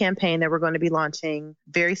this new campaign that we're going to be launching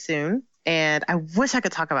very soon. And I wish I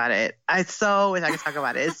could talk about it. I so wish I could talk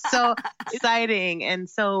about it. It's so exciting and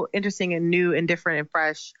so interesting and new and different and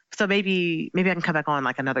fresh. So maybe I can come back on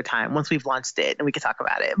like another time once we've launched it and we can talk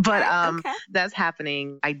about it. But That's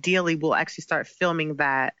happening. Ideally, we'll actually start filming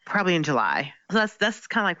that probably in July. So that's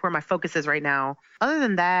kind of like where my focus is right now. Other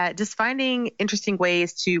than that, just finding interesting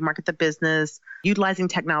ways to market the business, utilizing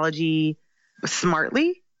technology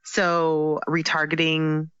smartly. So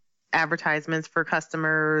retargeting advertisements for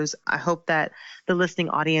customers. I hope that the listening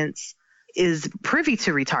audience is privy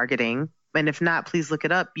to retargeting. And if not, please look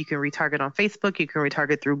it up. You can retarget on Facebook. You can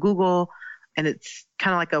retarget through Google. And it's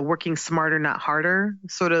kind of like a working smarter, not harder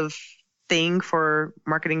sort of thing for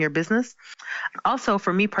marketing your business. Also,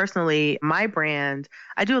 for me personally, my brand,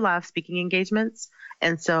 I do a lot of speaking engagements.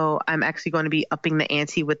 And so I'm actually going to be upping the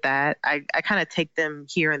ante with that. I kind of take them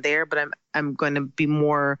here and there, but I'm going to be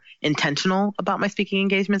more intentional about my speaking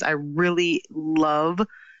engagements. I really love,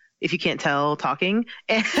 if you can't tell, talking.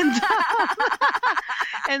 And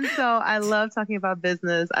And so I love talking about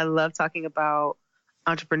business. I love talking about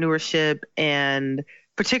entrepreneurship, and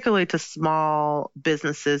particularly to small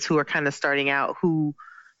businesses who are kind of starting out, who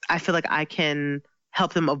I feel like I can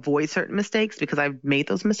help them avoid certain mistakes because I've made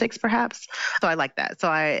those mistakes perhaps. So I like that. So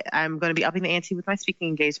I'm going to be upping the ante with my speaking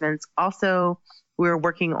engagements. Also, we're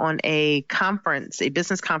working on a conference, a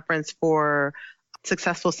business conference for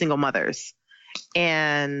successful single mothers.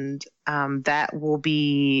 And that will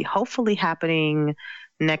be hopefully happening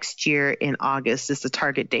next year in August is the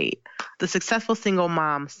target date. The Successful Single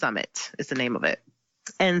Mom Summit is the name of it.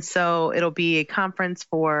 And so it'll be a conference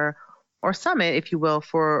or summit, if you will,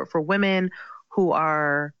 for women who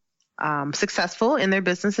are successful in their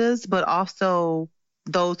businesses, but also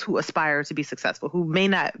those who aspire to be successful, who may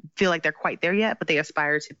not feel like they're quite there yet, but they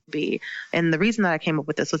aspire to be. And the reason that I came up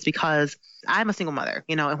with this was because I'm a single mother,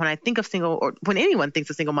 and when I think of single, or when anyone thinks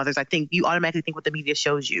of single mothers, I think you automatically think what the media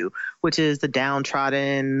shows you, which is the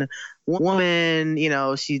downtrodden woman,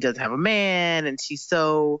 she doesn't have a man and she's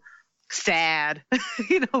so sad,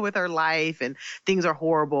 with her life and things are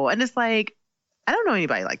horrible. And it's like, I don't know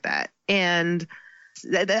anybody like that. And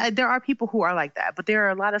there are people who are like that, but there are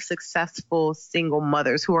a lot of successful single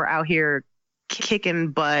mothers who are out here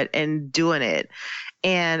kicking butt and doing it.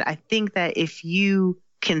 And I think that if you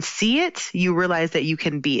can see it, you realize that you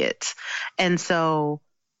can be it. And so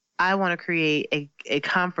I want to create a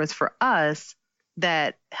conference for us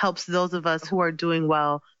that helps those of us who are doing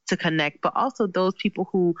well to connect, but also those people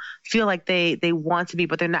who feel like they want to be,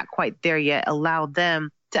 but they're not quite there yet, allow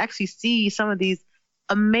them to actually see some of these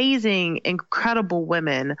amazing, incredible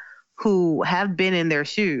women who have been in their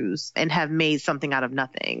shoes and have made something out of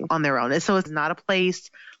nothing on their own. And so it's not a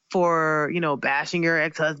place for, bashing your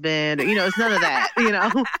ex-husband, it's none of that,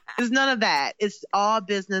 it's none of that. It's all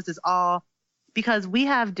business. It's all because we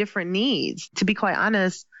have different needs. To be quite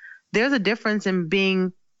honest, there's a difference in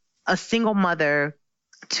being a single mother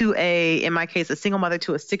to in my case, a single mother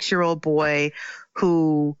to a 6-year-old boy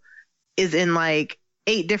who is in like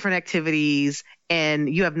 8 different activities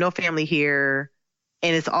and you have no family here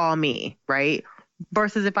and it's all me, right?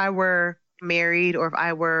 Versus if I were married or if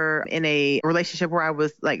I were in a relationship where I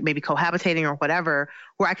was like maybe cohabitating or whatever,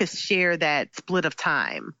 where I could share that split of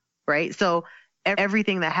time, right? So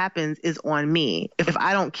everything that happens is on me. If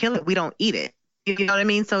I don't kill it, we don't eat it. You know what I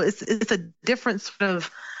mean? So it's a different sort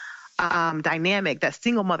of dynamic that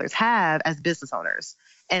single mothers have as business owners.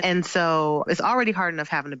 And so it's already hard enough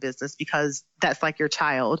having a business because that's like your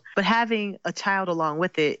child, but having a child along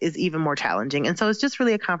with it is even more challenging. And so it's just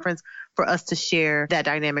really a conference for us to share that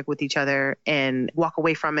dynamic with each other and walk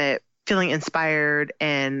away from it feeling inspired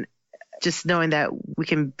and just knowing that we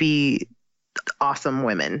can be awesome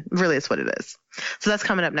women. Really, it's what it is. So that's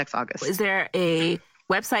coming up next August. Is there a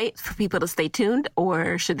website for people to stay tuned,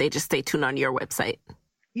 or should they just stay tuned on your website?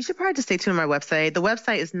 You should probably just stay tuned on my website. The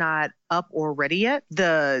website is not up or ready yet.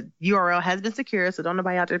 The URL has been secured, so don't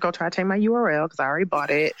nobody out there go try to take my URL because I already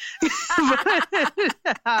bought it.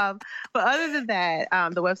 But other than that,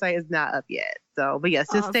 the website is not up yet. So, but yes,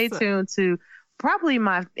 just Stay tuned to probably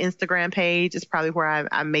my Instagram page. Is probably where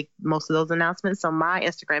I make most of those announcements. So my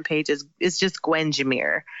Instagram page is just Gwen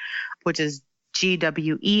Jimmere, which is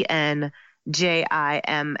GwenJimmere.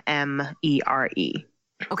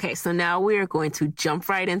 Okay, so now we are going to jump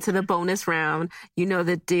right into the bonus round. You know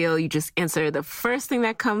the deal. You just answer the first thing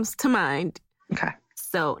that comes to mind. Okay.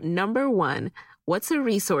 So number 1, what's a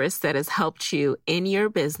resource that has helped you in your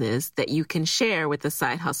business that you can share with the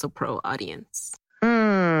Side Hustle Pro audience?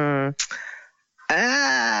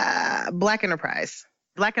 Black Enterprise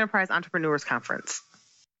Entrepreneurs Conference.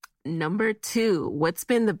 Number 2, what's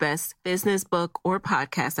been the best business book or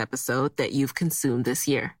podcast episode that you've consumed this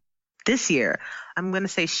year? This year, I'm going to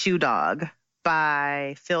say Shoe Dog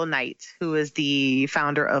by Phil Knight, who is the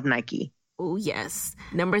founder of Nike. Oh, yes.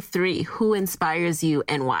 Number 3, who inspires you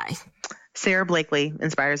and why? Sarah Blakely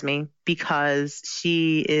inspires me because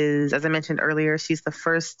she is, as I mentioned earlier, she's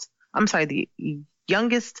the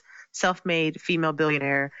youngest self-made female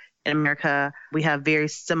billionaire in America. We have very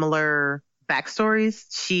similar backstories.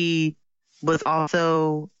 She was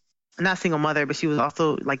also not single mother, but she was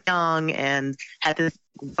also like young and had this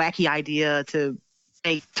wacky idea to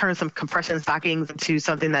turn some compression stockings into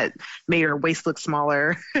something that made her waist look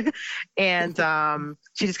smaller. And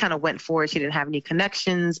she just kind of went for it. She didn't have any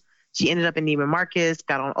connections. She ended up in Neiman Marcus,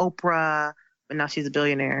 got on Oprah, but now she's a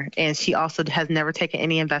billionaire. And she also has never taken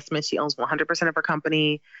any investment. She owns 100% of her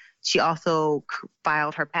company. She also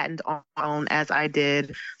filed her patent on her own, as I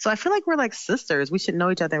did. So I feel like we're like sisters. We should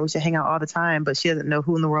know each other and we should hang out all the time, but she doesn't know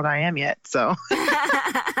who in the world I am yet. So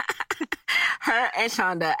Her and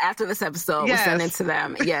Shonda, after this episode, Yes. we'll send it to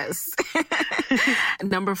them. Yes.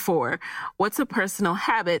 Number 4, what's a personal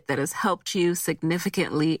habit that has helped you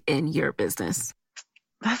significantly in your business?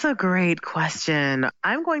 That's a great question.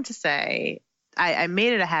 I'm going to say I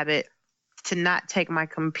made it a habit to not take my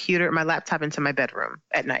laptop into my bedroom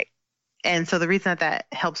at night. And so the reason that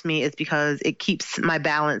helps me is because it keeps my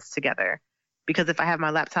balance together. Because if I have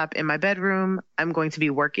my laptop in my bedroom, I'm going to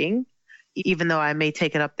be working, even though I may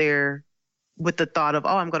take it up there with the thought of,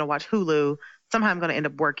 I'm going to watch Hulu. Somehow I'm going to end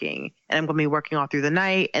up working, and I'm going to be working all through the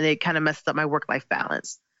night, and it kind of messes up my work-life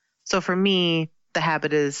balance. So for me, the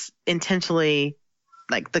habit is intentionally,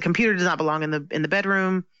 like, the computer does not belong in the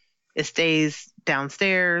bedroom. It stays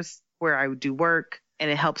downstairs where I would do work,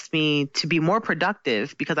 and it helps me to be more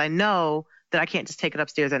productive because I know that I can't just take it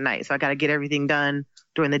upstairs at night. So I got to get everything done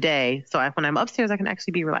during the day. So when I'm upstairs, I can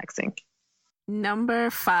actually be relaxing. Number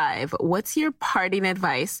 5, what's your parting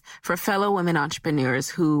advice for fellow women entrepreneurs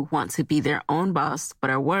who want to be their own boss but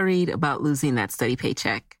are worried about losing that steady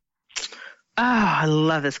paycheck? Oh, I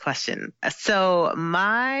love this question. So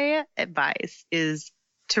my advice is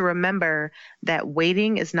to remember that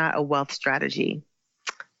waiting is not a wealth strategy.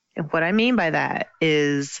 And what I mean by that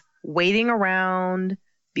is waiting around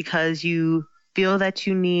because you feel that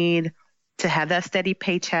you need to have that steady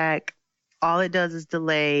paycheck. All it does is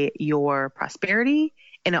delay your prosperity,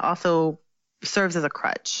 and it also serves as a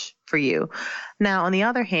crutch for you. Now, on the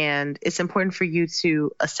other hand, it's important for you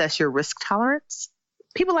to assess your risk tolerance.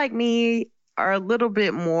 People like me are a little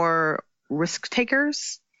bit more risk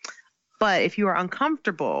takers, but if you are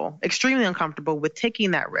extremely uncomfortable with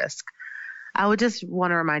taking that risk, I would just want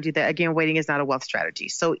to remind you that, again, waiting is not a wealth strategy.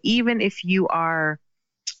 So even if you are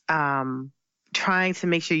trying to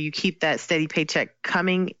make sure you keep that steady paycheck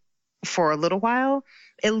coming for a little while,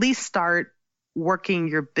 at least start working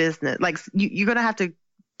your business. Like, you're going to have to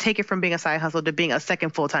take it from being a side hustle to being a second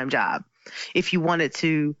full-time job if you want it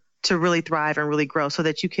to really thrive and really grow, so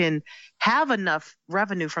that you can have enough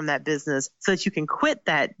revenue from that business so that you can quit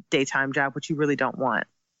that daytime job, which you really don't want.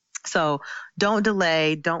 So don't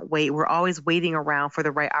delay, don't wait. We're always waiting around for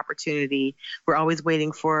the right opportunity. We're always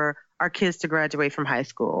waiting for our kids to graduate from high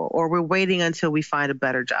school, or we're waiting until we find a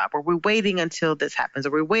better job, or we're waiting until this happens,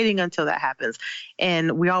 or we're waiting until that happens.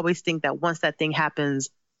 And we always think that once that thing happens,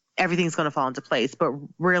 everything's going to fall into place. But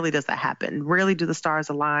rarely does that happen. Rarely do the stars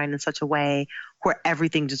align in such a way where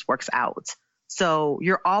everything just works out. So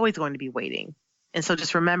you're always going to be waiting. And so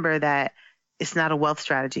just remember that it's not a wealth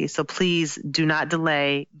strategy. So please do not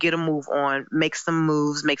delay, get a move on, make some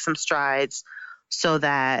moves, make some strides so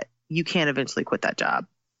that you can eventually quit that job.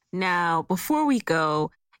 Now, before we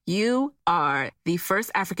go, you are the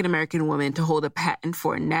first African-American woman to hold a patent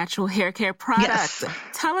for a natural hair care product. Yes.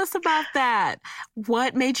 Tell us about that.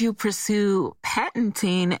 What made you pursue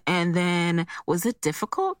patenting, and then was it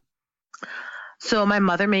difficult? So my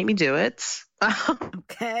mother made me do it.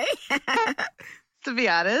 Okay. To be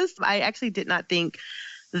honest, I actually did not think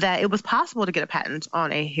that it was possible to get a patent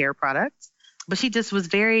on a hair product, but she just was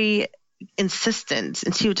very insistent.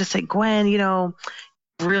 And she would just say, Gwen,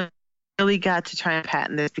 really got to try and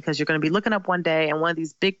patent this, because you're going to be looking up one day and one of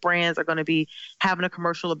these big brands are going to be having a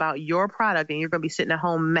commercial about your product, and you're going to be sitting at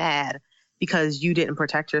home mad because you didn't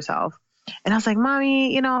protect yourself. And I was like,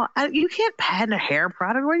 Mommy, you can't patent a hair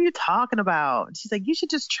product. What are you talking about? And she's like, you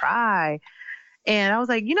should just try. And I was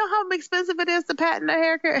like, you know how expensive it is to patent a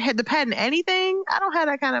hair care, to patent anything? I don't have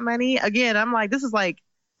that kind of money. Again, I'm like, this is like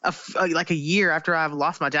a year after I've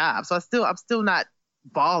lost my job. So I'm still not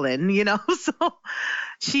balling, So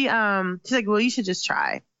she's like, well, you should just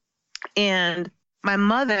try. And my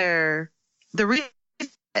mother, the reason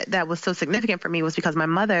that was so significant for me was because my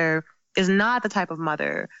mother is not the type of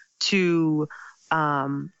mother to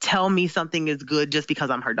tell me something is good just because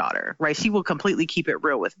I'm her daughter, right? She will completely keep it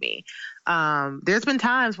real with me. There's been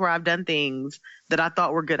times where I've done things that I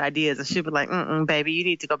thought were good ideas, and she'd be like, baby, you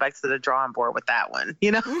need to go back to the drawing board with that one,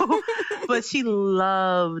 But she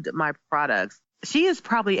loved my products. She is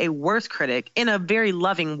probably a worse critic in a very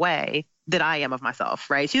loving way than I am of myself,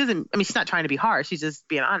 right? She's not trying to be harsh. She's just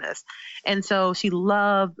being honest. And so she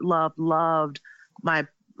loved my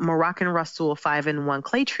Moroccan Rasoul 5-in-1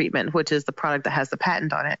 clay treatment, which is the product that has the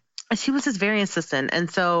patent on it. And she was just very insistent. And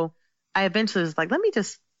so I eventually was like, let me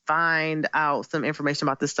just find out some information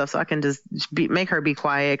about this stuff so I can just make her be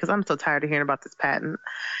quiet, because I'm so tired of hearing about this patent.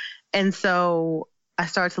 And so I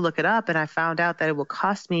started to look it up, and I found out that it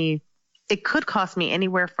could cost me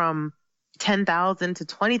anywhere from $10,000 to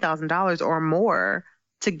 $20,000 or more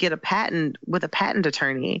to get a patent with a patent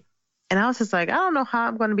attorney. And I was just like, I don't know how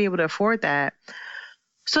I'm going to be able to afford that.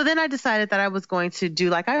 So then I decided that I was going to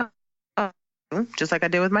do like I just like I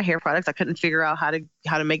did with my hair products. I couldn't figure out how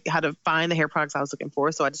to find the hair products I was looking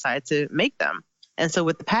for. So I decided to make them. And so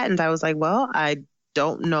with the patent, I was like, well, I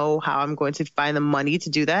don't know how I'm going to find the money to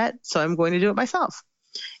do that. So I'm going to do it myself.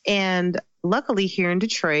 And luckily here in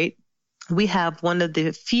Detroit, we have one of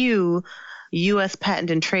the few U.S.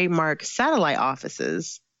 Patent and Trademark satellite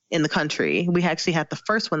offices in the country. We actually had the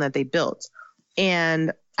first one that they built.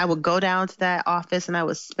 And I would go down to that office and I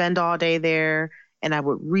would spend all day there and I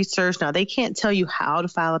would research. Now, they can't tell you how to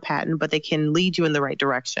file a patent, but they can lead you in the right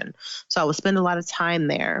direction. So I would spend a lot of time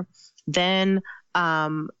there. Then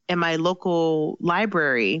in my local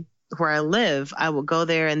library where I live, I would go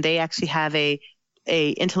there and they actually have a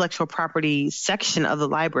intellectual property section of the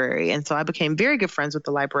library. And so I became very good friends with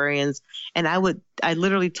the librarians, and I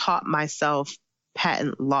literally taught myself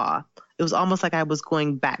patent law. It was almost like I was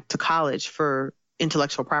going back to college for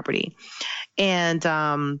intellectual property. And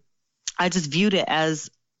I just viewed it as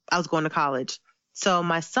I was going to college. So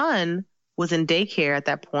my son was in daycare at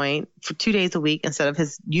that point for 2 days a week instead of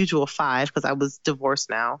his usual 5, because I was divorced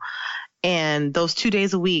now. And those 2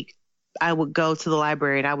 days a week, I would go to the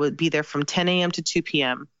library and I would be there from 10 a.m. to 2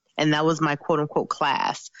 p.m. And that was my quote unquote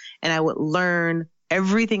class. And I would learn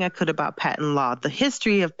everything I could about patent law, the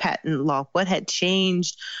history of patent law, what had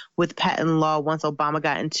changed with patent law once Obama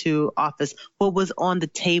got into office, what was on the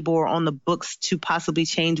table or on the books to possibly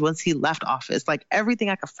change once he left office, like everything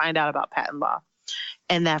I could find out about patent law.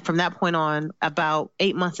 And that from that point on, about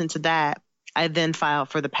 8 months into that, I then filed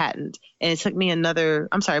for the patent. And it took me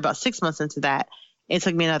about 6 months into that, it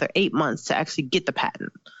took me another 8 months to actually get the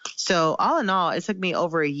patent. So all in all, it took me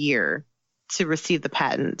over a year to receive the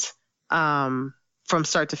patent, from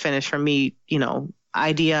start to finish, from me,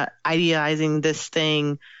 idealizing this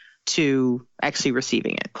thing to actually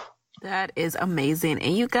receiving it. That is amazing.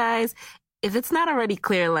 And you guys, if it's not already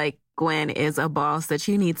clear, like Gwen is a boss that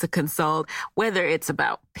you need to consult, whether it's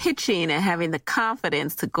about pitching and having the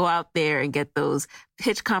confidence to go out there and get those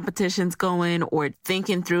pitch competitions going, or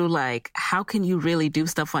thinking through like, how can you really do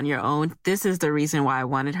stuff on your own? This is the reason why I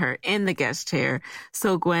wanted her in the guest chair.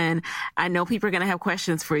 So Gwen, I know people are going to have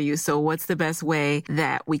questions for you. So what's the best way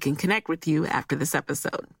that we can connect with you after this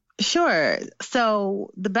episode? Sure. So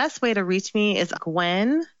the best way to reach me is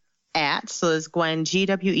Gwen so it's Gwen,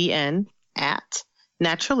 Gwen, at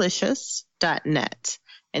Naturalicious.net.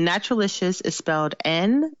 And Naturalicious is spelled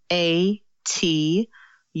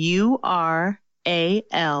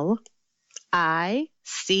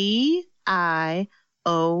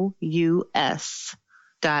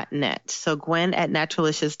So Gwen at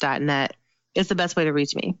Naturalicious.net is the best way to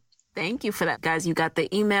reach me. Thank you for that, guys. You got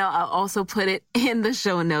the email. I'll also put it in the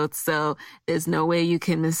show notes, so there's no way you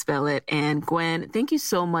can misspell it. And Gwen, thank you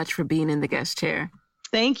so much for being in the guest chair.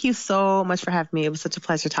 Thank you so much for having me. It was such a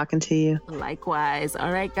pleasure talking to you. Likewise.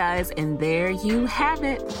 All right, guys. And there you have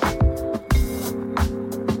it.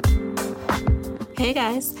 Hey,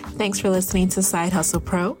 guys. Thanks for listening to Side Hustle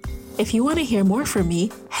Pro. If you want to hear more from me,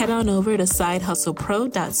 head on over to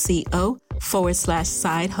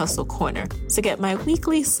sidehustlepro.co/Side Hustle Corner to get my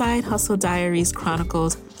weekly Side Hustle Diaries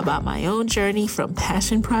chronicles about my own journey from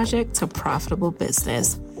passion project to profitable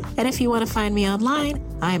business. And if you want to find me online,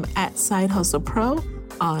 I'm at Side Hustle Pro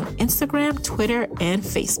on Instagram, Twitter, and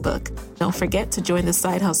Facebook. Don't forget to join the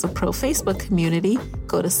Side Hustle Pro Facebook community.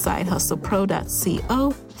 Go to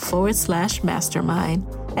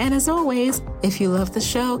sidehustlepro.co/mastermind. And as always, if you love the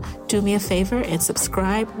show, do me a favor and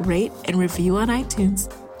subscribe, rate, and review on iTunes.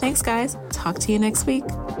 Thanks, guys. Talk to you next week.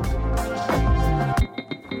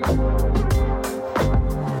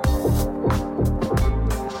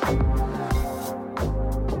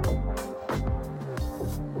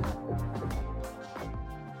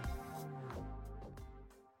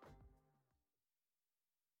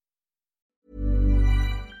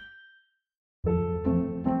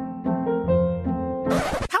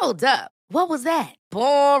 Hold up. What was that?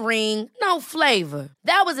 Boring. No flavor.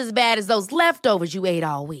 That was as bad as those leftovers you ate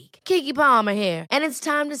all week. Keke Palmer here, and it's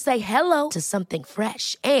time to say hello to something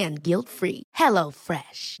fresh and guilt-free. Hello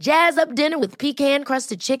Fresh. Jazz up dinner with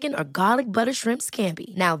pecan-crusted chicken or garlic butter shrimp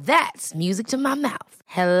scampi. Now that's music to my mouth.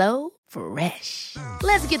 Hello Fresh.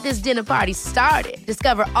 Let's get this dinner party started.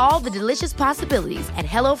 Discover all the delicious possibilities at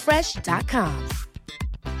HelloFresh.com.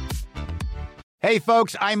 Hey,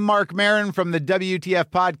 folks, I'm Mark Maron from the WTF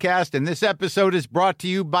Podcast, and this episode is brought to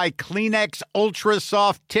you by Kleenex Ultra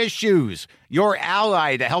Soft Tissues, your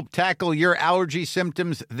ally to help tackle your allergy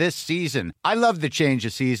symptoms this season. I love the change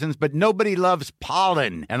of seasons, but nobody loves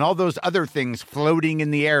pollen and all those other things floating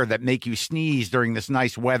in the air that make you sneeze during this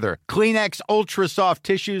nice weather. Kleenex Ultra Soft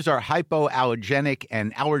Tissues are hypoallergenic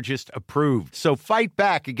and allergist approved. So fight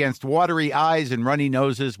back against watery eyes and runny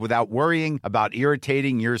noses without worrying about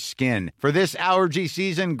irritating your skin. For this allergy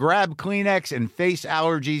season, grab Kleenex and face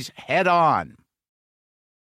allergies head on.